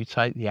 if you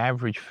take the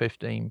average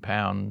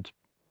 15-pound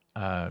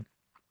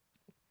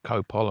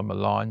copolymer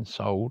line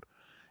sold,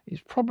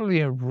 it's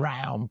probably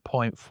around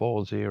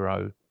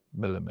 0.40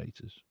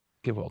 millimeters,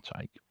 give or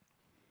take.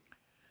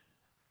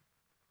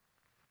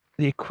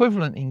 The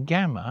equivalent in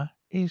gamma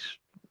is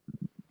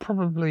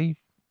probably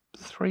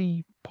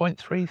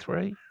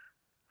 3.33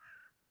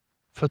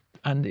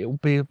 and it'll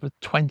be a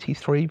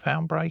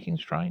 23-pound breaking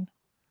strain.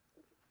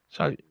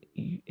 So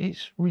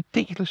it's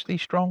ridiculously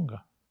stronger.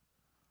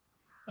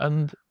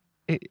 And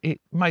it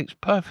makes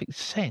perfect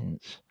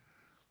sense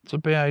to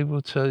be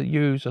able to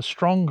use a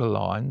stronger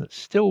line that's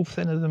still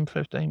thinner than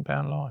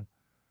 15-pound line.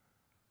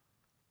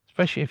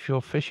 Especially if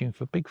you're fishing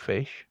for big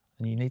fish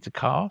and you need to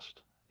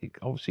cast.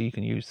 Obviously you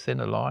can use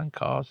thinner line,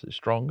 cast it's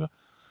stronger,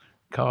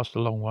 cast a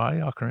long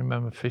way. I can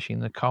remember fishing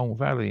the Colne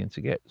Valley, and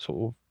to get sort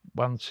of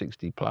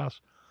 160 plus,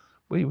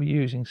 we were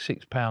using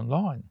 6-pound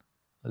line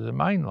as a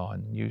main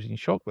line, using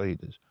shock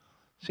leaders.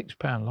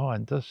 6-pound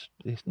line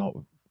it's not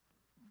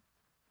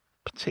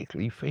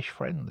particularly fish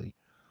friendly,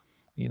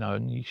 you know,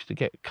 and you used to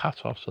get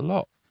cut-offs a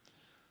lot.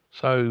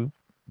 So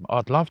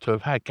I'd love to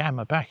have had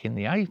gamma back in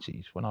the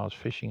 80s when I was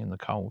fishing in the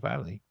Colne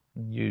Valley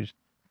and used,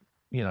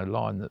 you know,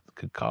 line that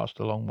could cast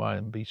a long way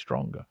and be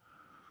stronger.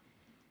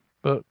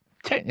 But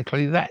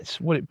technically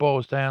that's what it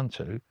boils down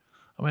to.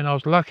 I mean, I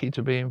was lucky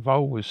to be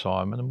involved with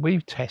Simon, and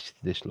we've tested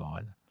this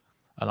line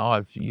and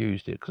I've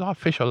used it because I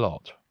fish a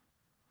lot.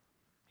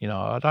 You know,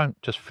 I don't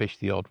just fish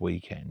the odd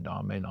weekend.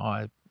 I mean,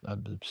 I'm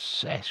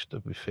obsessed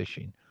with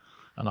fishing,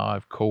 and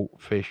I've caught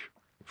fish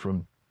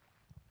from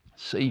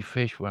sea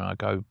fish when I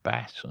go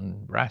bass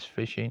and wrasse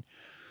fishing,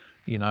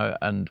 you know,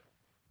 and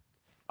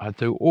I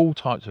do all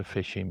types of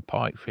fishing,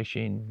 pike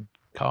fishing,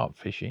 carp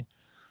fishing.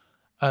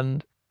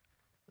 And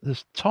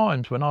there's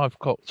times when I've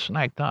got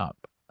snagged up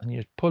and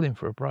you're pulling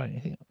for a break and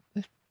you think,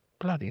 this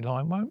bloody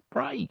line won't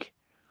break.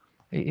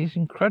 It is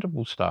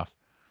incredible stuff.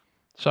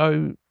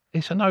 So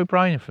it's a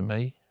no-brainer for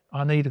me.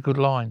 I need a good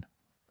line,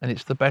 and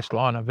it's the best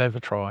line I've ever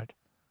tried.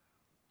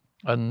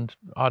 And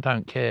I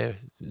don't care,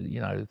 you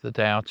know, the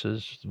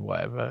doubters,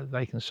 whatever,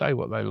 they can say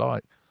what they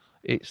like.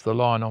 It's the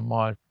line on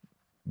my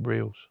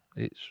reels.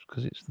 It's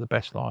because it's the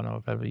best line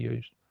I've ever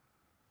used.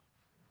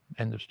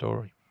 End of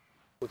story.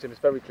 Well, Tim,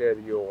 it's very clear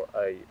that you're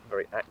a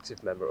very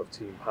active member of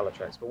Team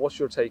Palatrax, but what's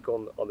your take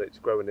on its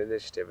growing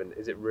initiative, and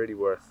is it really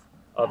worth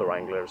other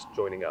anglers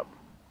joining up?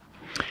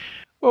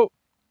 Well,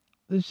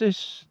 there's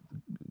this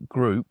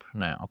group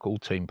now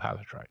called Team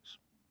Palatrax.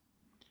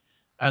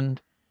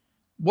 And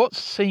what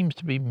seems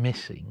to be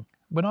missing,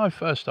 when I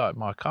first started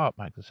my carp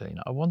magazine,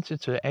 I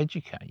wanted to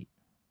educate,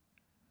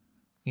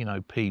 you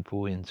know,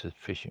 people into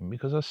fishing,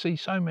 because I see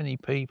so many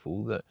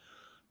people that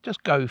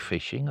just go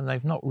fishing and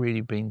they've not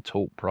really been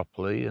taught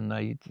properly,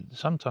 and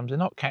sometimes they're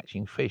not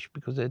catching fish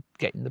because they're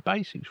getting the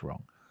basics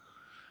wrong.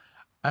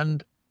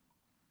 And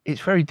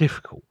it's very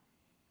difficult,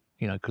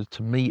 you know, because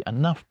to meet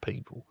enough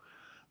people.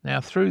 Now,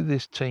 through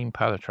this Team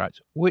Palatrax,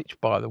 which,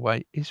 by the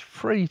way, is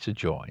free to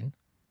join,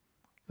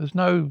 there's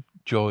no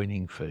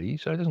joining fee,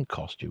 so it doesn't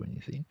cost you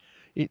anything.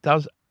 It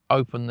does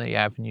open the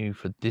avenue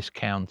for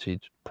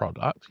discounted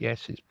products.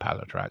 Yes, it's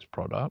Palatrax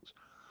products,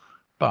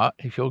 but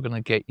if you're going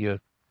to get your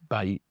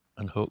bait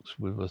and hooks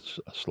with a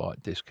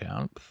slight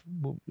discount,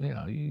 well, you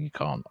know, you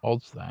can't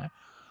odds that.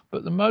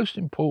 But the most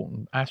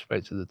important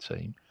aspect of the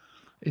team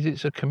is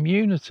it's a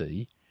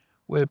community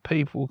where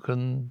people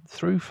can,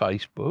 through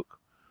Facebook,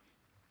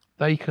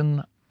 they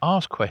can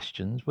ask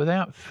questions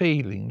without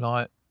feeling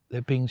like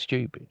they're being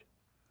stupid.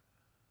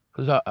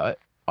 Because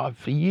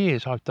for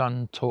years I've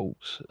done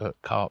talks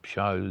at carp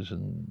shows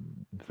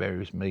and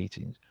various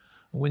meetings,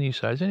 and when you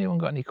say, has anyone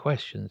got any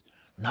questions,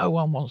 no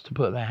one wants to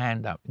put their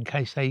hand up in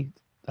case they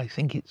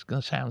think it's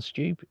going to sound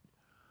stupid.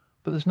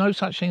 But there's no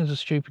such thing as a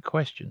stupid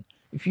question.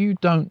 If you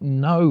don't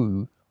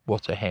know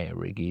what a hair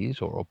rig is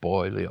or a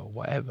boilie or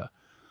whatever,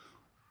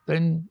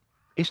 then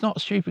it's not a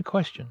stupid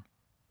question,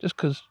 just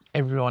because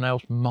everyone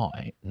else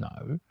might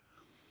know.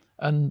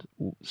 And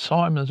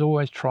Simon's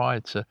always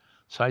tried to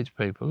say to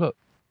people, look,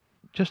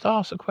 just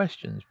ask the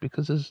questions,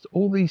 because there's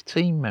all these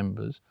team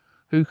members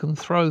who can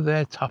throw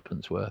their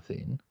tuppence worth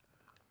in,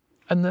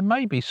 and there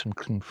may be some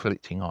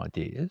conflicting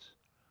ideas,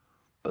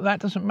 but that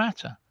doesn't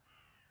matter,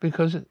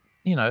 because,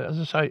 you know, as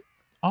I say,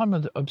 I'm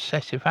an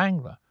obsessive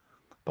angler,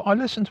 but I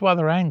listen to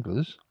other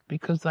anglers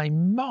because they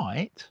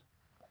might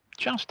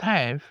just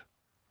have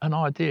an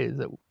idea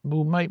that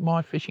will make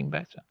my fishing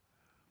better.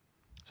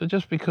 So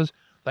just because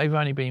they've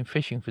only been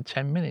fishing for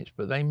 10 minutes,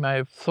 but they may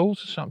have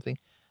thought of something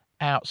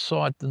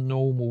outside the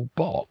normal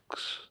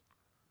box,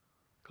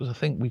 because I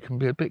think we can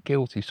be a bit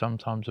guilty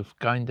sometimes of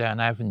going down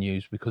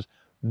avenues because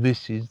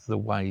this is the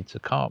way to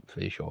carp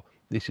fish, or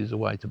this is the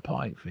way to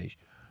pike fish,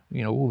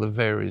 you know, all the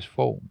various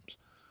forms,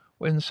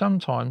 when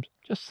sometimes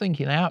just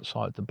thinking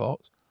outside the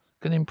box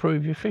can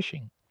improve your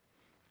fishing.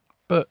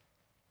 But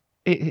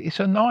it's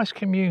a nice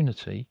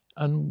community,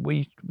 and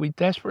we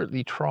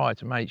desperately try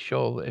to make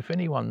sure that if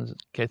anyone's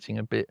getting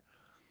a bit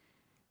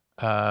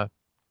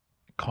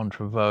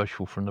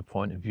controversial from the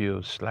point of view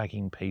of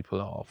slagging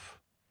people off,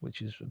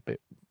 which is a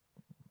bit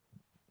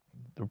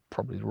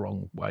probably the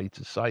wrong way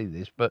to say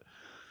this, but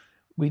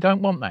we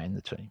don't want that in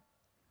the team.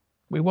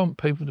 We want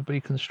people to be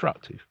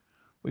constructive.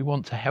 We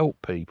want to help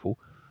people.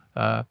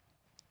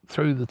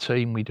 Through the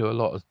team, we do a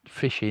lot of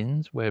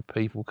fish-ins where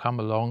people come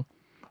along,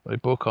 they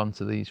book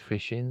onto these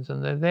fish-ins,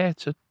 and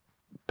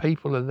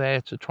people are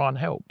there to try and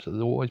help. So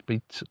there'll always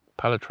be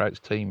Palatrax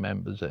team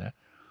members there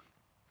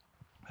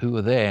who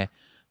are there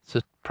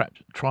to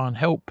perhaps try and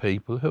help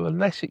people who are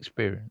less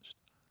experienced.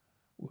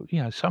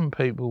 You know, some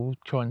people will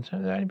try and say,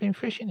 they've only been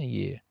fishing a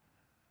year.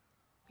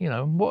 You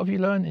know, what have you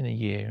learned in a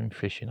year in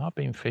fishing? I've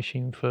been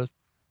fishing for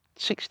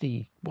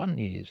 61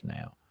 years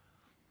now.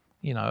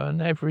 You know,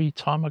 and every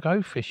time I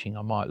go fishing,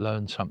 I might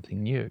learn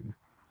something new.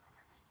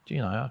 You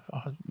know,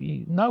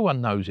 no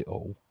one knows it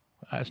all.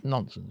 That's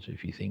nonsense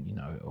if you think you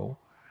know it all.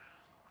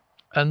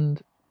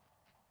 And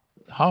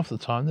half the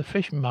time, the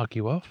fish mug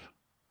you off.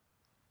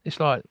 It's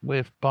like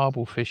with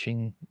barbel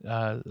fishing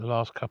the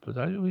last couple of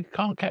days, we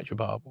can't catch a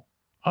barbel.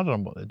 I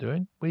don't know what they're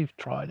doing. We've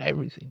tried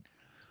everything,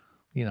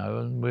 you know,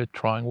 and we're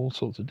trying all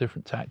sorts of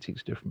different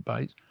tactics, different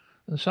baits.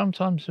 And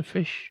sometimes the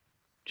fish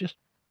just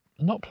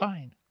are not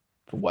playing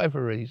for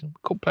whatever reason.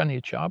 Caught plenty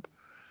of chub,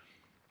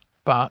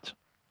 but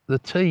the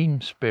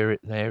team spirit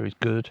there is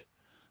good.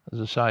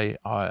 As I say,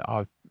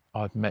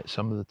 I've met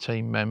some of the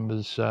team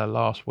members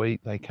last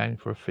week. They came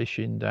for a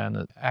fish-in down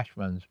at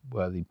Ashman's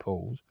Worthy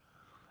Pools.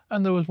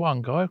 And there was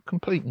one guy, a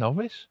complete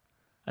novice,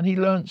 and he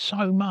learnt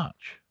so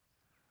much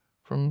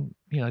from,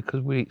 you know,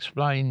 because we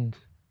explained,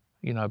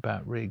 you know,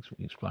 about rigs,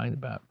 we explained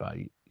about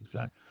bait,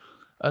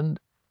 and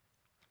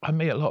I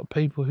meet a lot of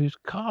people whose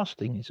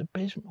casting is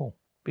abysmal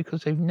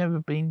because they've never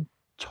been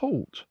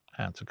taught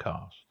how to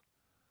cast.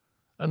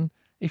 And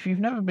if you've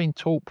never been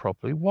taught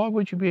properly, why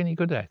would you be any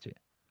good at it?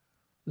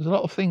 There's a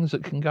lot of things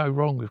that can go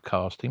wrong with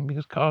casting,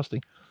 because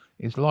casting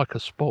is like a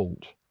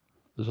sport.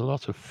 There's a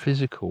lot of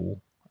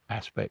physical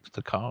aspects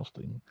to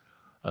casting,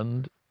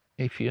 and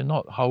if you're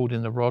not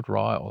holding the rod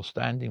right or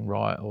standing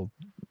right or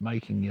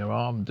making your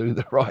arm do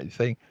the right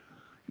thing,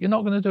 you're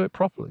not going to do it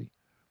properly.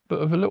 But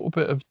with a little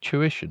bit of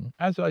tuition,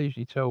 as I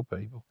usually tell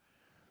people,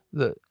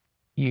 that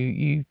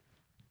you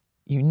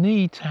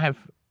need to have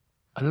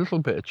a little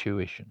bit of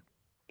tuition,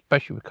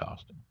 especially with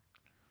casting.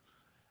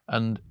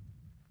 And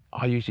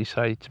I usually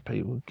say to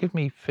people, give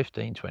me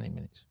 15-20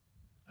 minutes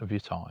of your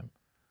time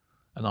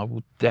and I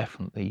will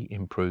definitely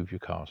improve your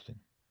casting.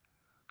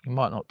 It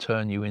might not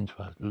turn you into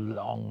a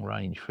long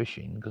range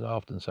fishing, because I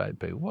often say to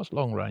people, what's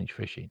long range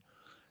fishing?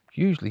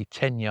 Usually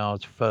 10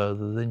 yards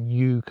further than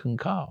you can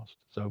cast.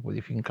 So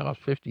if you can cast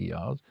 50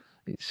 yards,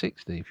 it's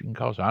 60. If you can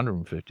cast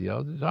 150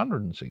 yards, it's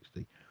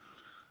 160.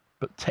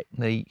 But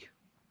technique,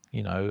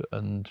 you know,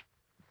 and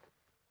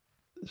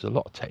there's a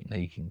lot of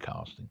technique in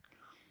casting,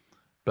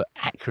 but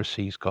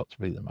accuracy's got to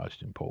be the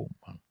most important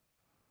one.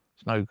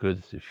 It's no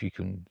good if you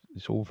can,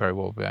 it's all very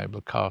well being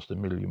able to cast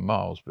 1,000,000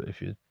 miles, but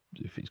if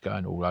it's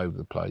going all over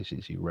the place,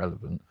 it's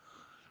irrelevant.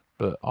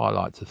 But I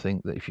like to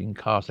think that if you can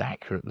cast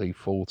accurately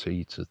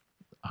 40 to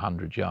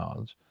 100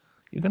 yards,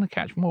 you're going to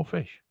catch more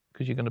fish,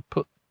 because you're going to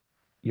put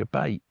your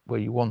bait where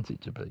you want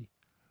it to be.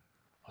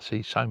 I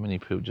see so many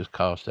people just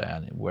cast it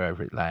out and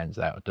wherever it lands,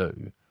 that'll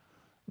do.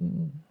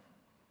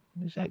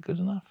 Is that good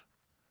enough?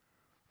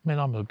 I mean,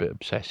 I'm a bit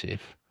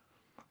obsessive.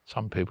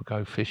 Some people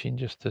go fishing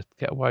just to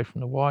get away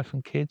from the wife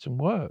and kids and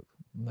work.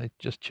 And they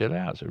just chill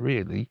out. So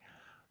really,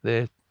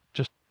 they're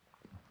just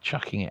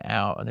chucking it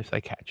out. And if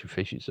they catch a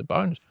fish, it's a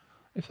bonus.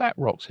 If that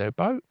rocks their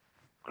boat,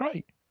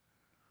 great.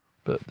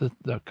 But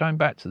going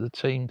back to the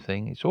team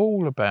thing, it's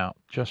all about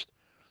just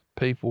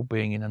people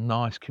being in a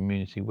nice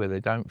community where they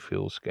don't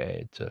feel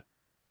scared to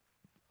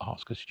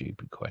ask a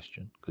stupid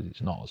question, because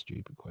it's not a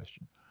stupid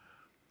question.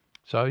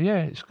 So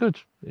yeah, it's good.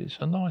 It's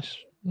a nice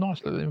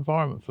little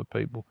environment for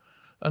people.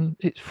 And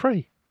it's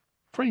free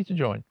to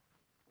join.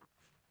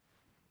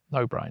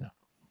 No brainer.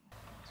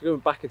 So going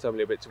back in time a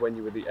little bit to when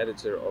you were the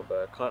editor of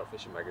a carp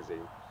fishing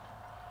magazine,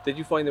 did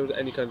you find there was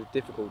any kind of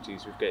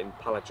difficulties with getting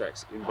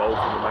Palatrax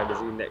involved in the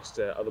magazine next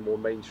to other more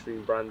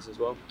mainstream brands as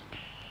well?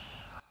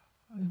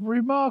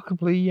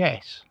 Remarkably,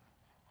 yes.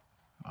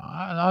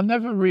 I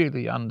never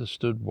really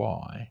understood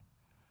why,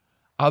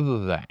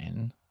 other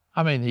than,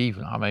 I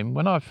mean,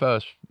 when I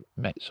first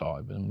met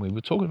Simon, we were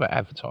talking about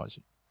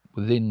advertising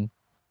within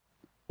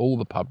all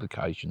the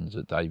publications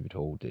that David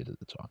Hall did at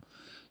the time.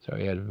 So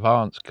he had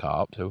Advanced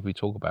Carp, so if we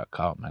talk about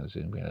Carp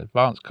magazine, we had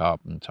Advanced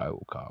Carp and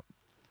Total Carp.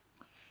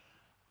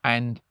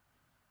 And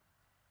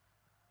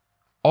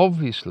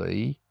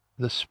obviously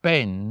the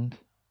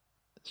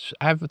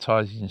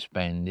advertising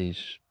spend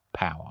is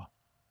power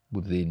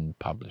within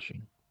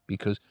publishing,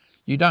 because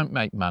you don't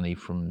make money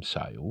from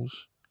sales.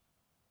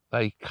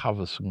 They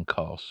cover some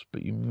costs,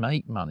 but you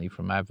make money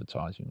from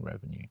advertising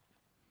revenue.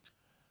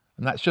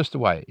 And that's just the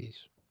way it is.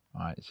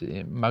 Right?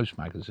 Most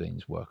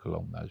magazines work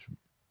along those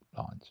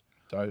lines.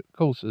 So, of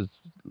course, there's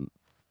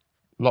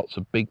lots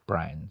of big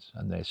brands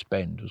and their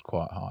spend was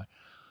quite high.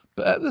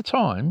 But at the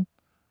time,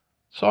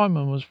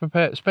 Simon was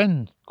prepared to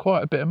spend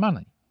quite a bit of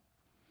money.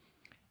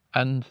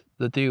 And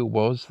the deal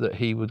was that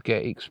he would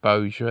get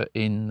exposure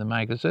in the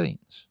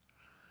magazines.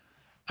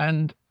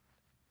 And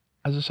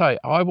as I say,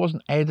 I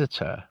wasn't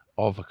editor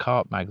of a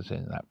carp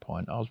magazine at that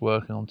point. I was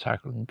working on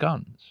tackle and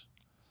guns.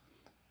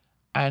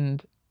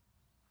 And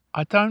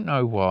I don't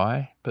know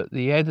why, but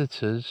the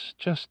editors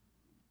just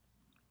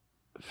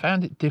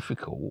found it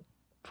difficult,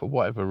 for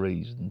whatever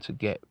reason, to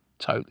get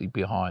totally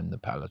behind the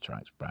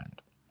Palatrax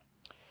brand.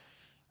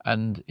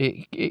 And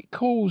it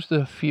caused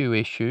a few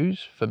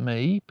issues for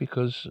me,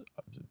 because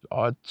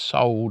I'd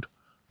sold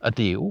a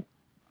deal,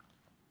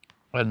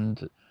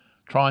 and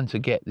trying to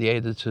get the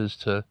editors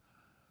to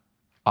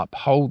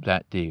uphold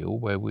that deal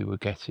where we were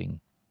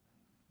getting,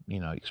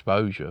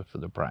 exposure for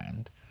the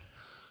brand.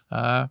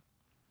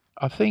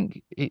 I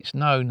think it's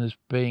known as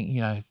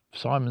being,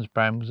 Simon's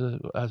brand was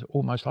as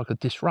almost like a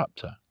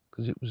disruptor,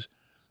 because it was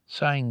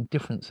saying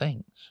different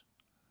things,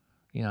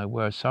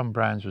 whereas some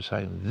brands were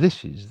saying,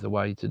 this is the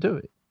way to do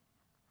it,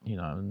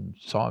 and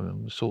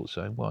Simon was sort of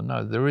saying, well,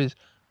 no, there is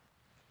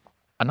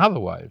another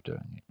way of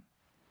doing it.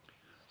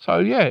 So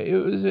yeah,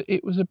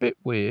 it was a bit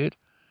weird.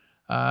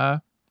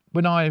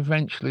 When I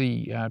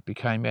eventually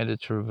became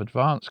editor of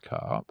Advanced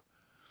Carp,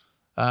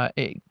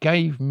 it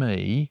gave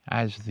me,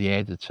 as the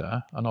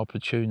editor, an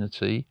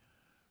opportunity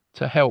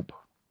to help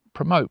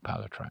promote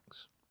Palatrax.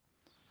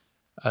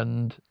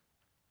 And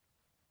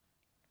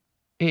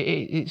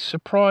it's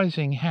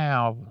surprising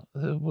how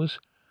there was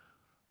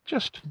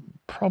just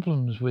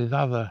problems with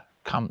other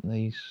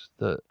companies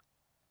that,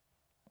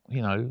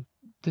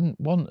 didn't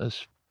want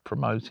us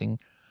promoting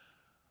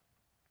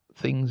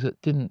things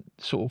that didn't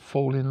sort of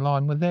fall in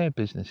line with their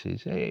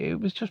businesses. It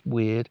was just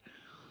weird,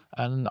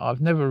 and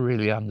I've never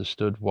really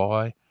understood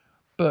why.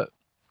 But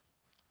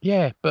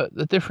yeah, but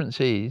the difference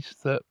is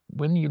that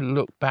when you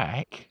look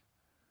back,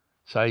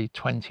 say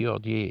 20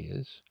 odd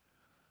years,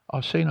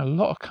 I've seen a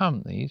lot of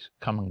companies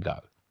come and go.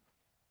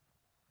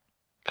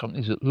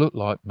 Companies that looked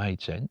like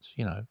made sense,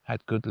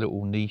 had good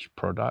little niche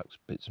products,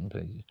 bits and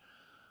pieces,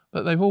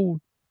 but they've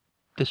all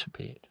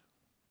disappeared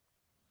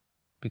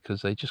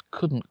because they just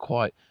couldn't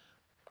quite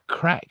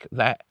crack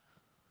that,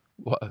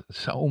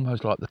 it's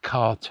almost like the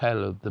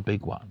cartel of the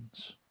big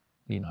ones.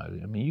 I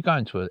mean, you go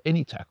into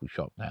any tackle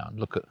shop now and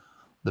look at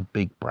the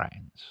big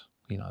brands,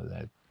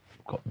 they've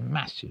got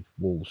massive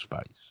wall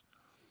space,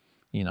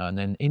 and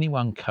then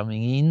anyone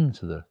coming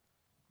into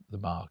the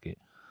market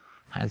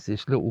has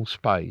this little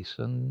space,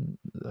 and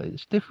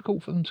it's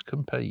difficult for them to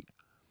compete,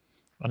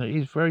 and it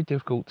is very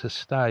difficult to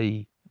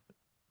stay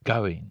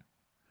going.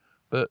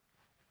 But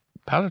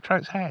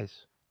Palatrax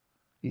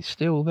it's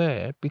still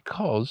there,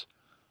 because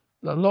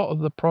a lot of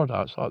the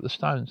products, like the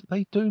stones,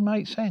 they do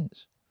make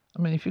sense.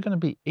 I mean, if you're going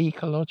to be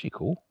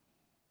ecological,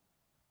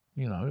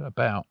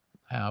 about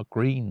how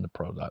green the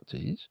product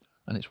is,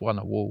 and it's won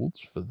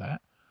awards for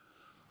that,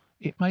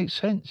 it makes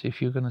sense.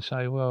 If you're going to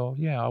say, well,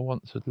 yeah, I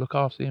want to look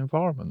after the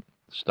environment,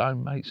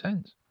 stone makes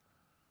sense.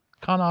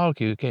 Can't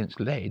argue against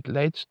lead.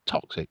 Lead's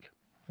toxic.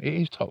 It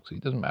is toxic.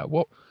 It doesn't matter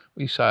what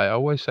we say. I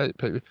always say to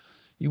people,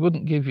 you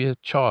wouldn't give your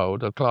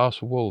child a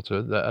glass of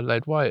water that a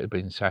lead weight had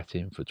been sat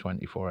in for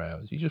 24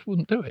 hours. You just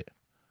wouldn't do it.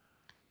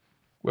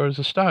 Whereas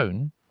a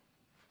stone,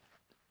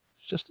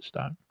 it's just a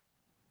stone.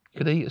 You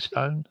could eat a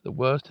stone. The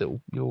worst,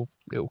 it'll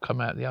come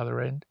out the other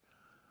end.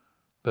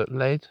 But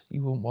lead,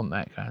 you wouldn't want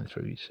that going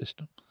through your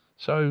system.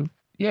 So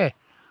yeah,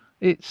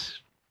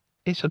 it's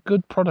a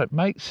good product.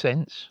 Makes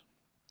sense.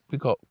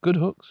 We've got good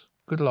hooks,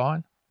 good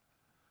line,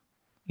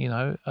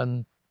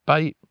 and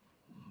bait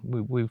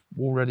we've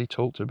already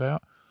talked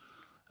about,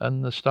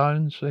 and the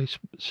stones, they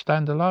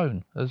stand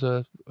alone as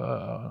an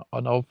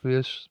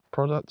obvious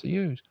product to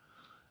use.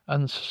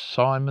 And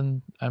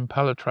Simon and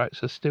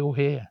Palatrax are still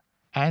here,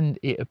 and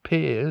it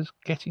appears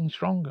getting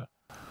stronger.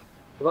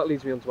 Well, that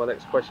leads me on to my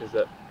next question, is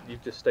that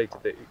you've just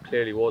stated that it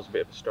clearly was a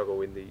bit of a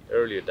struggle in the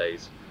earlier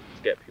days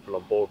to get people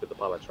on board with the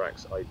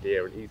Palatrax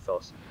idea and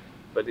ethos.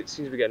 but it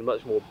seems to be getting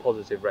much more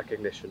positive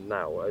recognition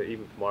now.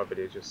 Even from our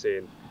videos, you're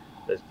seeing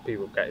there's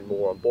people getting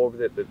more on board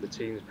with it, the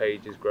team's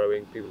page is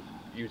growing, people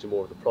using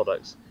more of the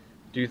products.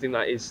 Do you think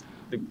that is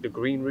the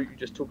green route you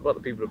just talked about,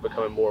 that people are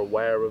becoming more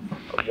aware of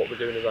what we're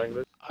doing as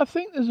anglers? I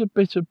think there's a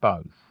bit of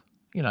both.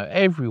 You know,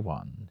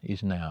 everyone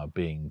is now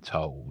being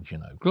told, you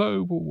know,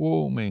 global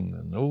warming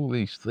and all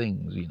these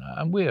things, you know,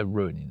 and we're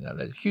ruining that.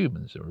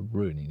 Humans are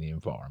ruining the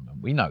environment.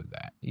 We know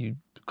that. You've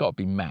got to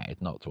be mad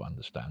not to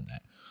understand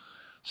that.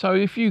 So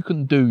if you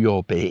can do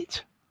your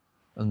bit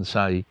and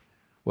say,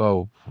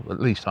 well, at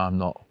least I'm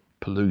not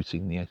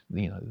polluting the,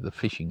 you know, the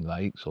fishing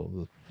lakes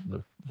or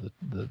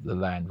the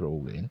land we're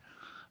all in.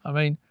 I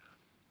mean,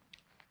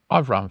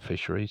 I've run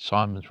fisheries,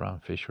 Simon's run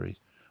fisheries,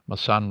 my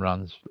son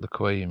runs Le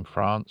Quay in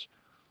France.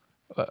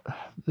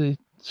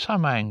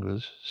 Some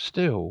anglers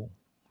still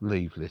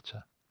leave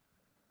litter.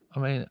 I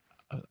mean,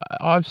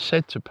 I've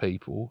said to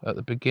people at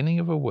the beginning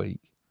of a week,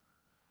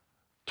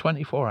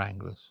 24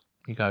 anglers,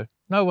 you go,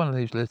 no one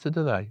leaves litter,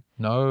 do they?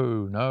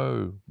 No,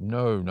 no,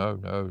 no, no,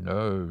 no,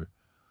 no.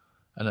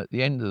 And at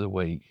the end of the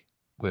week,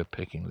 we're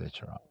picking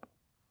litter up,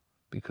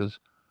 because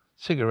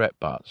cigarette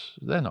butts,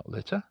 they're not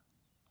litter.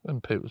 When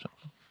people say,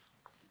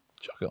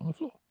 chuck it on the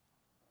floor.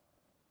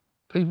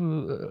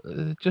 People,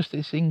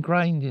 it's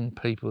ingrained in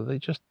people.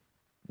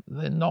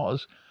 They're not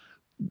as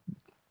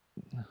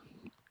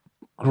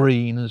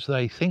green as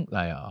they think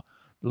they are.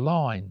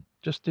 Line,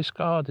 just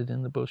discarded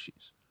in the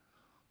bushes.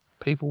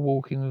 People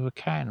walking with a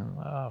can,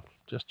 oh,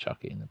 just chuck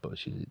it in the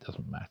bushes, it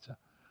doesn't matter.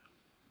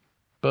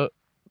 But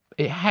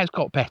it has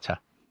got better,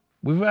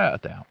 without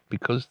a doubt,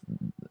 because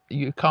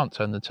you can't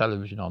turn the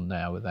television on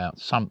now without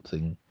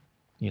something,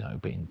 you know,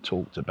 being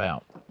talked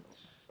about,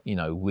 you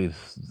know,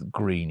 with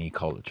green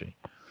ecology.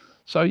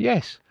 So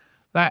yes,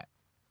 that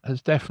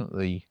has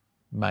definitely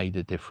made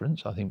a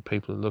difference. I think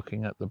people are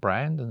looking at the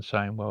brand and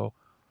saying, well,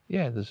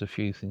 yeah, there's a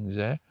few things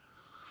there.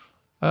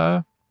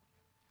 But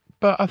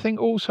I think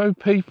also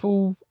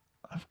people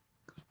have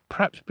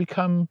perhaps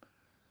become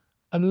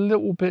a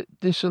little bit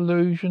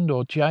disillusioned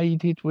or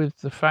jaded with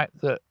the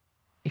fact that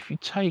if you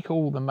take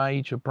all the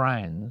major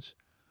brands,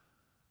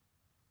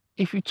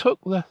 if you took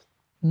the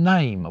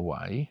name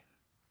away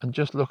and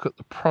just look at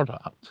the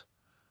product,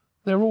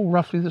 they're all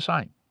roughly the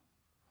same.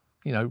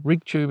 You know,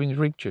 rig tubing is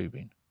rig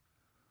tubing.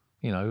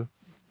 You know,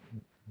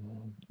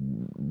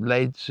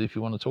 leads, if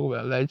you want to talk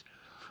about leads,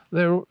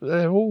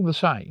 they're all the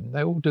same.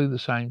 They all do the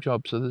same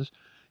job. So there's,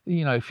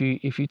 you know, if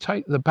you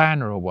take the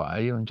banner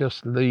away and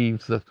just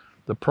leave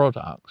the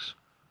products,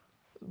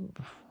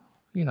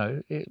 you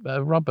know,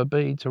 a rubber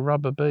bead's a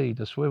rubber bead,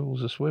 a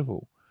swivel's a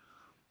swivel.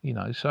 You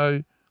know,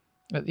 so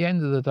at the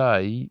end of the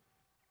day,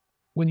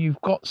 when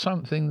you've got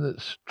something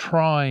that's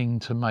trying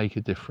to make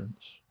a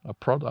difference, a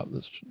product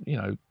that's, you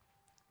know,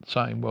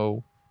 saying,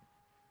 well,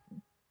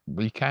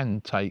 we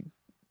can take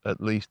at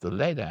least the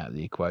lead out of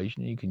the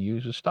equation, you can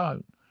use a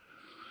stone.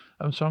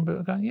 And some people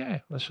are going, yeah,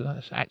 that's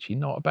actually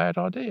not a bad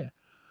idea.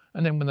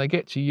 And then when they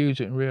get to use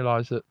it and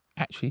realise that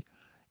actually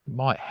it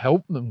might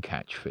help them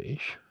catch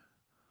fish,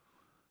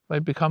 they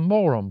become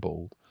more on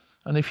board.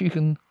 And if you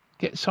can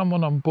get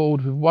someone on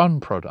board with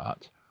one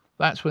product,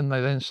 that's when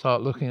they then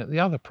start looking at the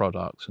other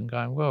products and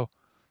going, well,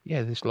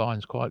 yeah, this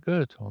line's quite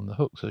good, and the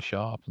hooks are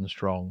sharp and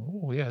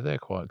strong. Oh yeah, they're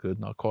quite good,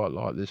 and I quite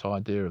like this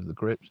idea of the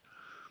grips,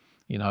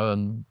 you know,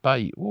 and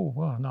bait. Oh,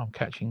 well, no, I'm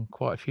catching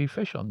quite a few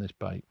fish on this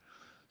bait.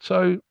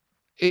 So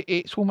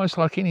it's almost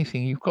like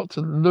anything. You've got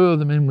to lure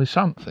them in with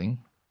something,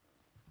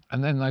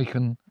 and then they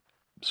can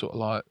sort of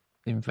like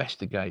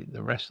investigate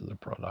the rest of the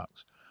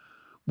products,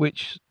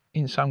 which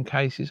in some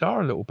cases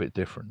are a little bit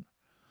different.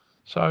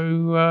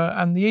 So,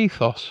 and the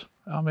ethos,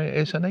 I mean,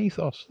 it's an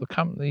ethos. The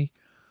company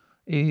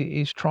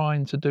is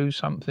trying to do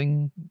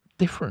something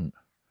different.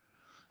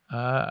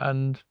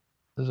 And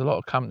there's a lot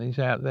of companies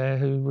out there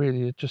who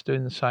really are just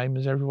doing the same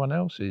as everyone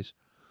else is.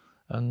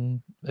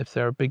 And if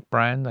they're a big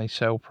brand, they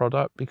sell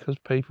product because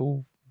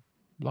people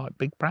like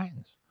big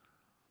brands.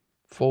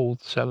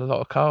 Ford sell a lot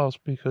of cars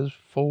because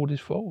Ford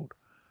is Ford.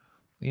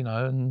 You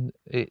know, and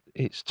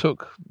it's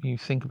took, you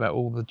think about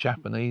all the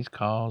Japanese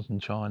cars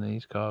and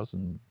Chinese cars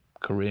and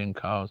Korean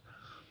cars,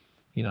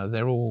 you know,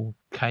 they all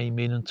came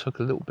in and took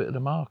a little bit of the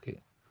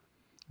market.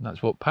 And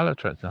that's what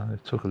Palatrack's done.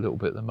 They've took a little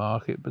bit of the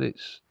market, but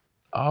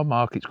our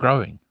market's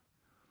growing.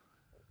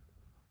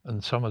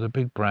 And some of the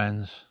big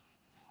brands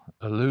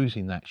are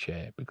losing that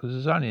share because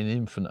there's only an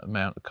infinite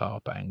amount of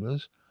carp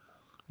anglers.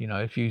 You know,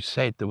 if you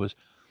said there was,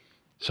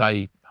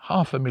 say,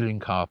 500,000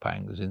 carp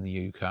anglers in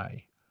the UK,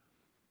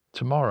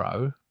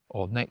 tomorrow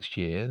or next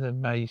year there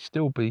may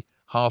still be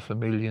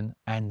 500,000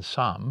 and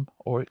some,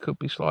 or it could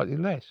be slightly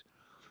less.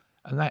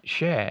 And that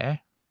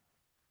share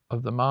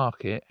of the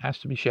market has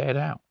to be shared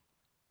out.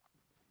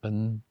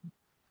 And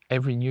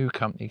every new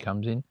company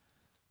comes in,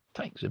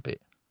 takes a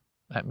bit.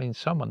 That means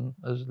someone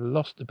has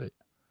lost a bit.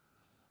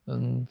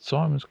 And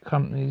Simon's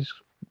company's,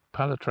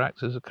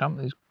 Palatrack's as a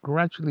company, is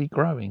gradually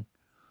growing.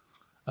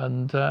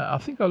 And I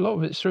think a lot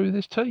of it's through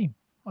this team.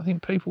 I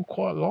think people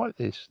quite like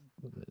this,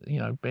 you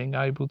know, being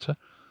able to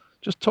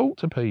just talk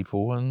to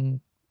people and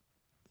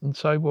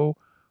say, well,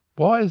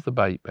 Why is the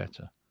bait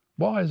better?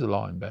 Why is the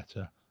line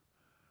better?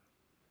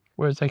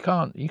 Whereas you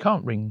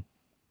can't ring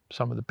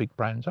some of the big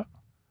brands up.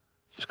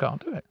 You just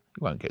can't do it.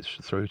 You won't get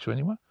through to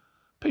anyone.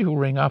 People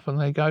ring up and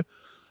they go,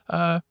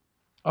 I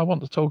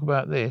want to talk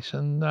about this,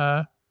 and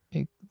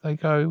they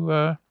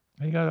go,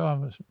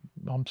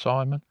 I'm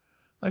Simon.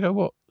 They go,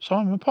 what,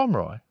 Simon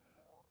Pomeroy?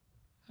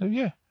 I go,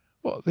 yeah.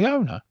 What, the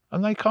owner?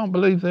 And they can't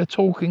believe they're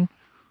talking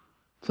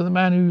to the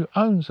man who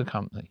owns the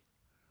company.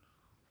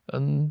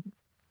 And,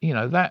 you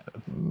know, that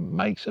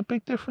makes a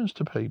big difference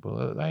to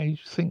people. They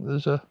think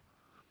there's a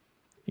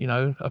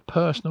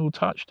personal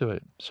touch to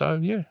it. So,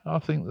 yeah, I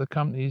think the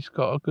company's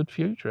got a good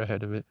future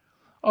ahead of it.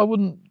 I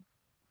wouldn't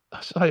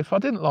say, if I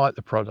didn't like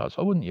the products,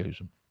 I wouldn't use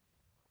them.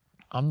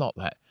 I'm not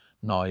that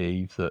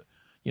naive that,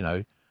 you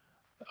know,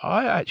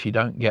 I actually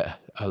don't get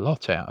a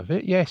lot out of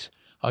it. Yes,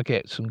 I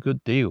get some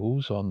good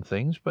deals on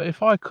things, but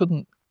if I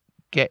couldn't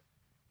get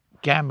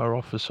Gamma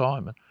off of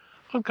Simon,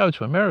 I'd go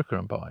to America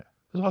and buy it,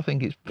 because I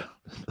think it's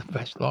the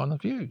best line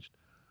I've used.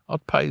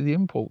 I'd pay the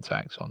import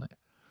tax on it.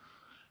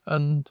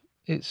 And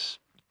it's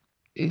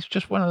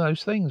just one of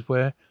those things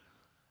where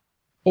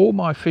all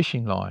my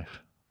fishing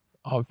life,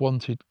 I've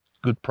wanted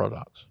good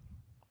products.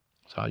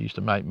 So I used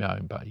to make my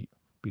own bait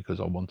because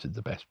I wanted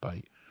the best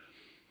bait.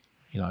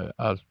 You know,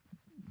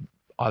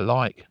 I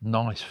like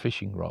nice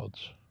fishing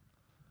rods.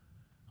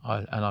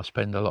 And I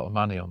spend a lot of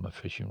money on my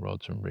fishing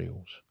rods and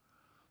reels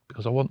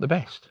because I want the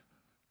best.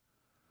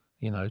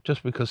 You know,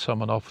 just because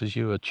someone offers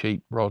you a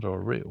cheap rod or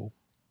a reel,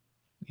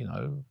 you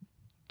know,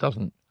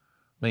 doesn't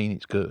mean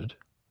it's good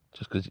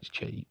just because it's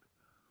cheap.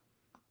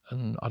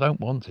 And I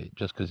don't want it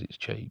just because it's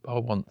cheap. I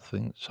want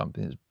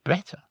something that's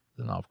better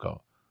than I've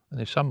got. And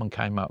if someone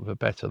came up with a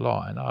better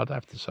line, I'd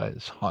have to say to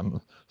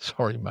Simon,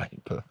 sorry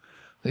mate, but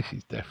this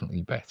is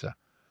definitely better.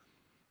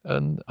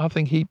 And I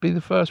think he'd be the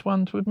first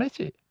one to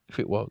admit it if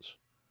it was.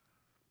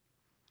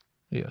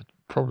 Yeah,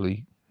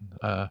 probably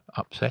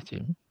upset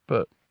him,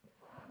 but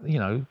you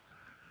know,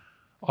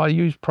 I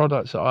use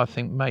products that I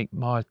think make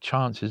my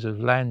chances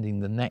of landing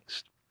the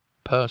next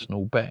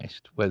personal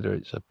best, whether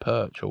it's a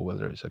perch or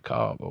whether it's a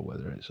carp or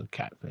whether it's a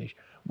catfish,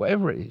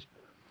 whatever it is.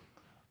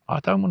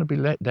 I don't want to be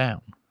let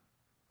down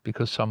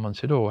because someone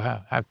said, oh,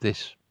 have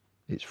this,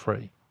 it's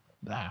free.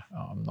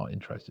 I'm not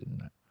interested in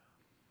that.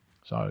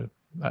 So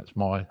that's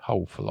my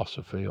whole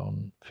philosophy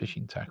on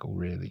fishing tackle,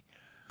 really.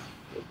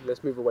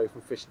 Let's move away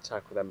from fishing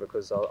tackle then,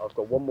 because I've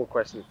got one more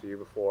question for you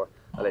before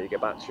I let you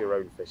get back to your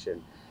own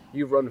fishing.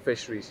 You've run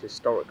fisheries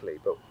historically,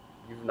 but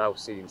you've now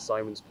seen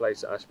Simon's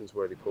place at Ashman's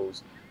Worthy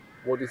Pools.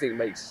 What do you think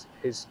makes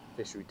his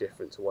fishery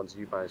different to ones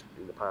you've managed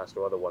in the past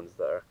or other ones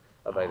that are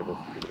available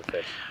for people to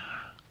fish?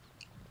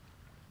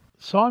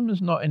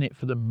 Simon's not in it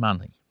for the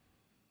money,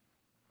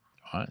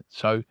 right?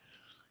 So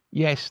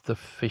yes, the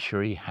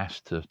fishery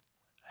has to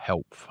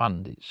help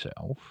fund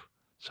itself.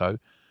 So,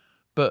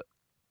 but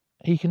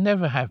he can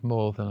never have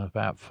more than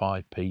about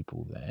 5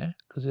 people there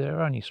because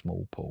they're only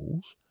small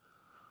pools.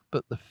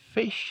 But the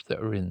fish that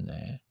are in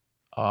there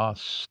are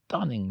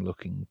stunning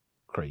looking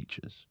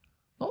creatures.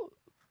 Not,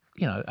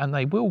 you know, and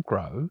they will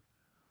grow.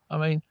 I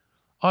mean,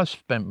 I've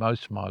spent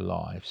most of my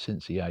life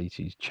since the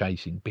 80s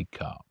chasing big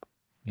carp,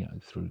 you know,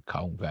 through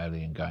Colne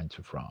Valley and going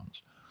to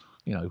France,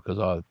 you know,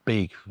 because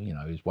big, you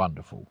know, is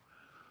wonderful.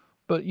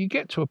 But you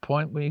get to a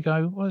point where you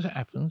go, well, as it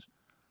happens,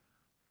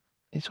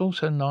 it's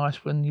also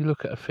nice when you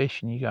look at a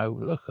fish and you go,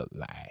 look at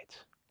that.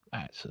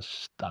 That's a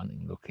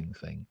stunning looking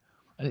thing.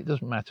 And it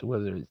doesn't matter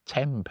whether it's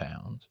 10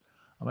 pounds.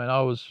 I mean,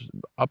 I was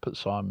up at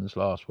Simon's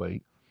last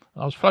week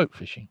and I was float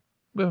fishing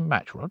with a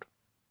match rod,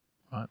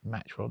 right?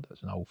 Match rod,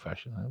 that's an old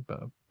fashioned thing,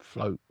 but a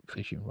float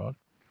fishing rod.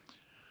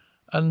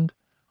 And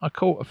I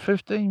caught a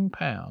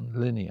 15-pound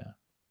linear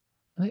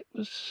and it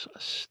was a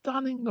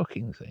stunning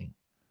looking thing.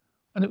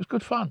 And it was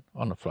good fun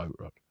on a float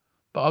rod.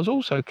 But I was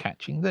also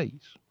catching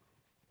these,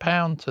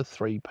 £1 to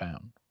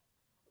 £3.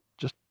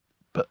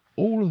 But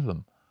all of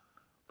them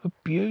were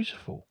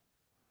beautiful.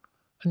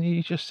 And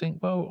you just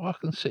think, well, I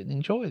can sit and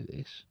enjoy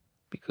this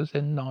because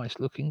they're nice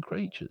looking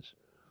creatures.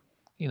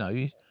 You know,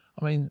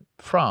 I mean,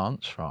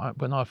 France, right,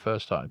 when I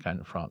first started going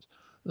to France,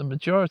 the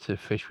majority of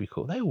fish we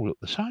caught, they all look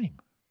the same.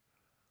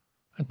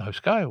 And no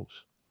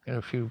scales. You know,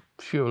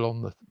 a few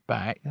along the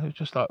back, they were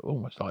just like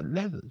almost like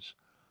leathers,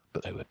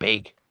 but they were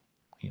big.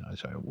 You know,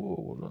 so,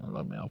 whoa,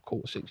 I mean, I've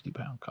caught a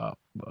 60-pound carp,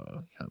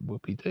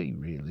 whoopee-dee,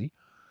 really.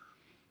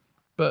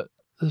 But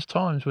there's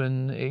times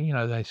when, you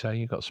know, they say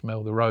you've got to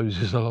smell the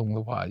roses along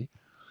the way.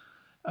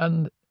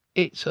 And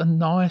it's a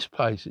nice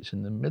place. It's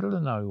in the middle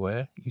of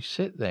nowhere. You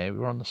sit there,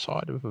 we're on the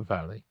side of a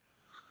valley,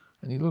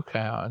 and you look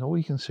out and all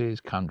you can see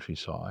is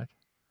countryside.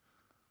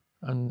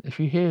 And if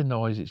you hear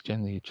noise, it's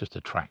generally just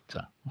a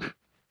tractor.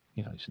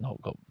 You know, it's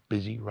not got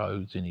busy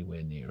roads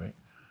anywhere near it.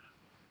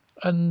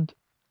 And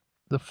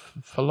the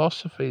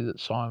philosophy that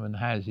Simon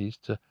has is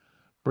to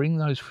bring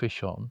those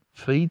fish on,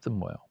 feed them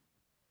well.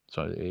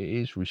 So it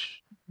is,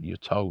 you're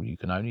told you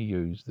can only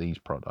use these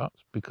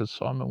products because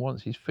Simon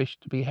wants his fish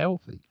to be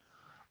healthy.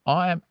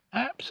 I am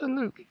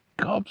absolutely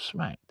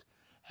gobsmacked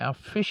how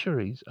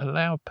fisheries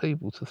allow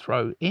people to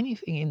throw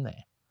anything in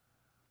there,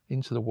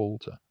 into the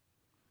water,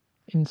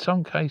 in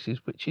some cases,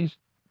 which is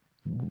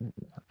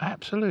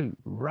absolute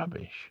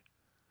rubbish,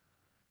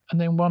 and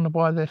then wonder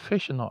why their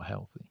fish are not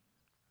healthy.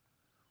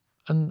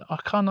 And I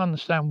can't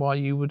understand why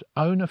you would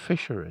own a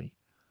fishery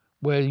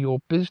where your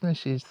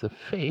business is the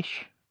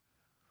fish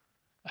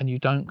and you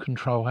don't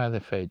control how they're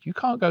fed. You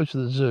can't go to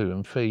the zoo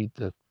and feed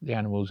the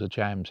animals a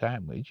jam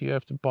sandwich. You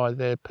have to buy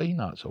their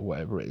peanuts or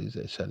whatever it is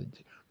they're selling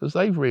to, because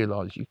they've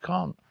realised you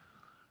can't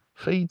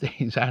feed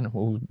these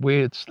animals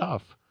weird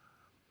stuff.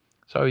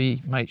 So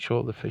he makes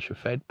sure the fish are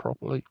fed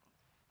properly.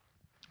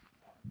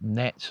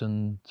 Nets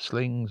and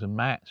slings and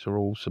mats are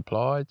all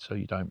supplied, so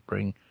you don't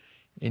bring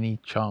any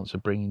chance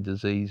of bringing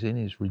disease in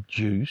is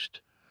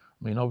reduced.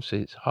 I mean,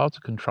 obviously it's hard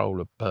to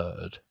control a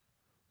bird,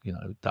 you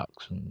know,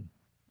 ducks and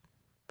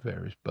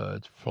various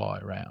birds fly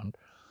around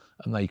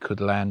and they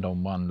could land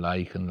on one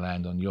lake and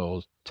land on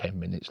yours 10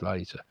 minutes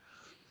later.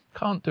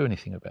 Can't do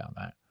anything about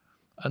that.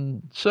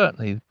 And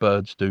certainly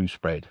birds do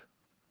spread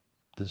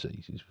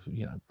diseases.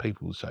 You know,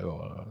 people will say,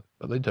 oh,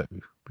 but they do,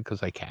 because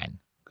they can,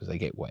 because they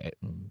get wet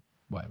and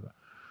whatever.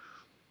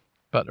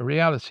 But the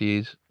reality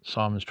is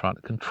Simon's trying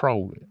to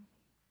control it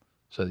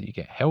so that you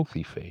get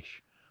healthy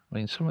fish. I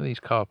mean, some of these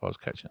carp I was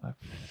catching are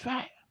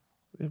fat,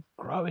 they're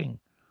growing,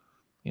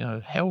 you know,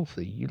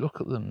 healthy. You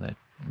look at them, they're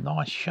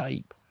nice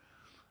shape.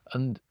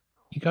 And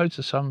you go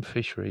to some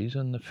fisheries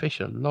and the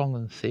fish are long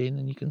and thin,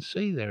 and you can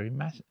see they're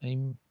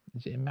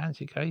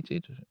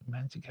emancipated,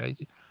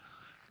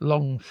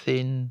 long,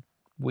 thin.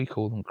 We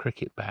call them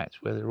cricket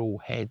bats, where they're all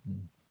head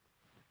and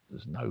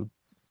there's no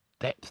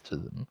depth to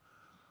them.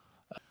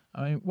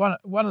 I mean,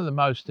 one of the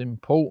most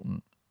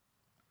important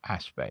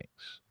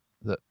aspects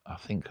that I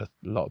think a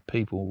lot of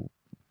people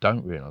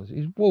don't realise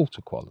is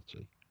water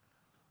quality.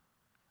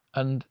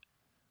 And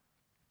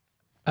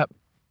at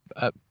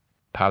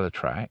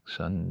Palatrax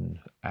and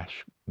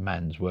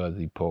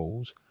Ashmansworthy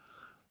pools,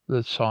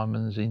 the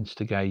Simons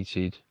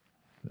instigated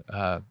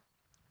the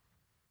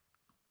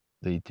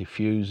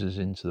diffusers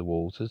into the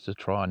waters to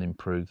try and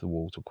improve the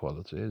water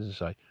quality. As I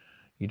say,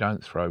 you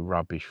don't throw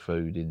rubbish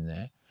food in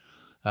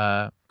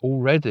there.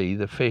 Already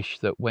the fish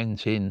that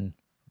went in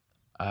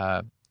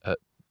at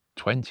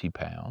 20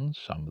 pounds,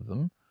 some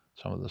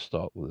of the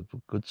stock were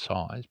good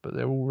size, but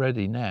they're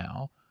already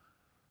now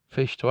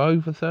fish to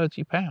over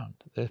 30 pounds.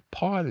 They're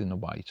piling the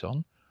weight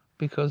on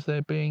because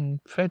they're being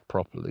fed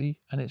properly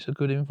and it's a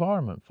good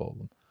environment for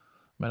them.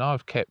 I mean,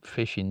 I've kept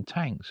fish in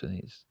tanks,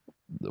 and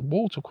the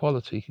water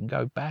quality can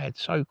go bad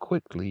so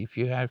quickly if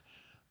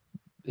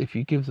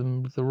you give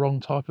them the wrong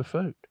type of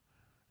food,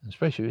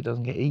 especially if it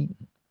doesn't get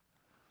eaten.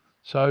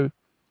 So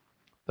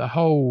the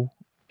whole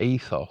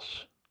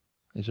ethos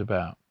is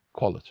about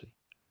quality.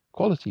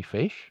 Quality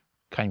fish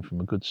came from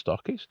a good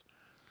stockist.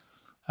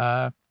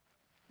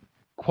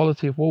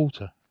 Quality of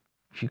water.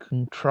 If you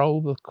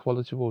control the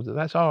quality of water,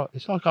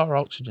 it's like our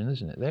oxygen,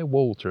 isn't it? Their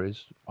water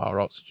is our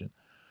oxygen.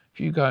 If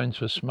you go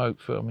into a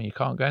smoke-filled, I mean, you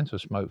can't go into a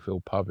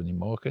smoke-filled pub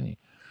anymore, can you?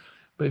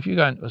 But if you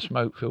go into a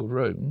smoke-filled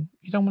room,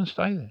 you don't want to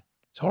stay there.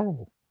 It's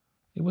horrible.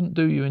 It wouldn't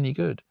do you any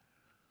good.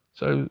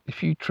 So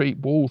if you treat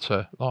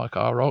water like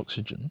our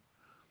oxygen,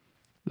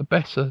 the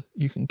better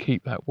you can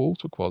keep that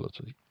water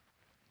quality,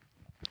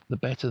 the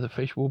better the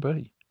fish will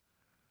be.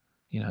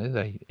 You know,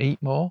 they eat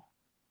more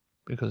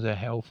because they're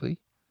healthy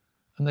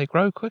and they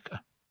grow quicker.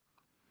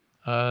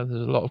 There's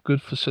a lot of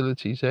good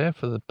facilities there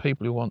for the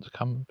people who want to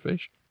come and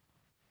fish.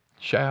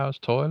 Showers,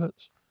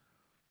 toilets,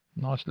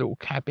 nice little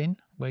cabin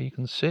where you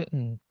can sit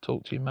and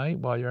talk to your mate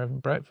while you're having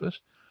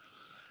breakfast.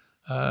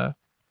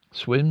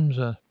 Swims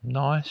are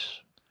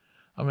nice.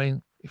 I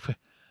mean,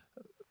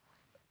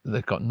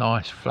 they've got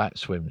nice flat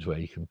swims where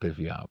you can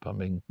bivvy up. I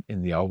mean,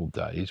 in the old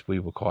days, we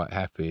were quite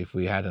happy if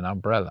we had an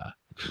umbrella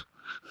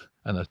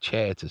and a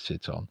chair to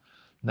sit on.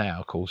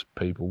 Now, of course,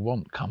 people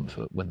want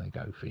comfort when they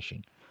go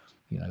fishing.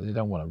 You know, they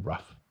don't want to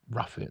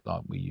rough it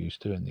like we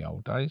used to in the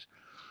old days.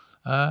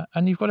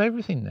 And you've got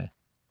everything there.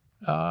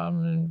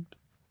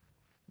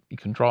 You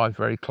can drive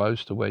very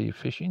close to where you're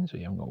fishing, so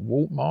you haven't got to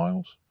walk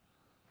miles.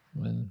 I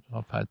mean,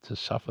 I've had to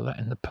suffer that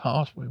in the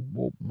past. We've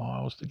walked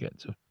miles to get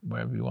to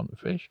wherever you want to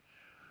fish.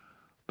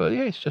 But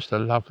yeah, it's just a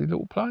lovely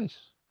little place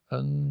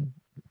and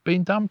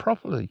being done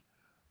properly,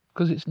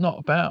 because it's not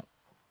about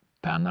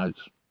pound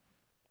notes,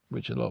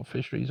 which a lot of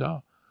fisheries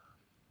are,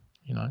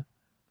 you know.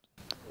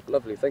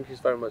 Lovely, thank you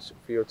very much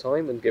for your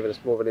time and giving us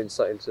more of an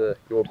insight into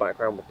your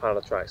background with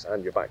Palatrax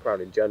and your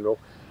background in general.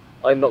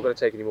 I'm not going to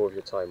take any more of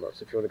your time up,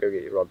 so if you want to go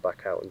get your rod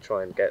back out and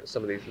try and get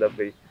some of these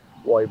lovely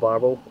Y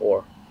barbel,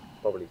 or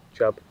probably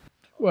chub.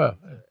 Well,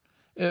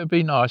 it would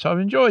be nice. I've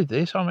enjoyed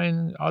this. I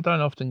mean, I don't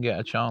often get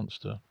a chance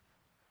to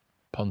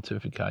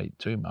pontificate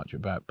too much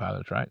about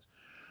Palatrax,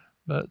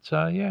 but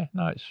yeah,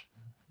 no,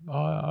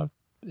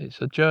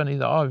 it's a journey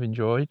that I've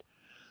enjoyed,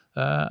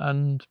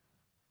 and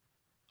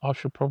I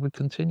shall probably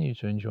continue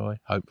to enjoy,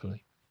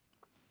 hopefully.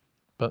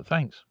 But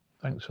thanks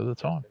for the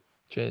time.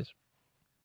 Cheers.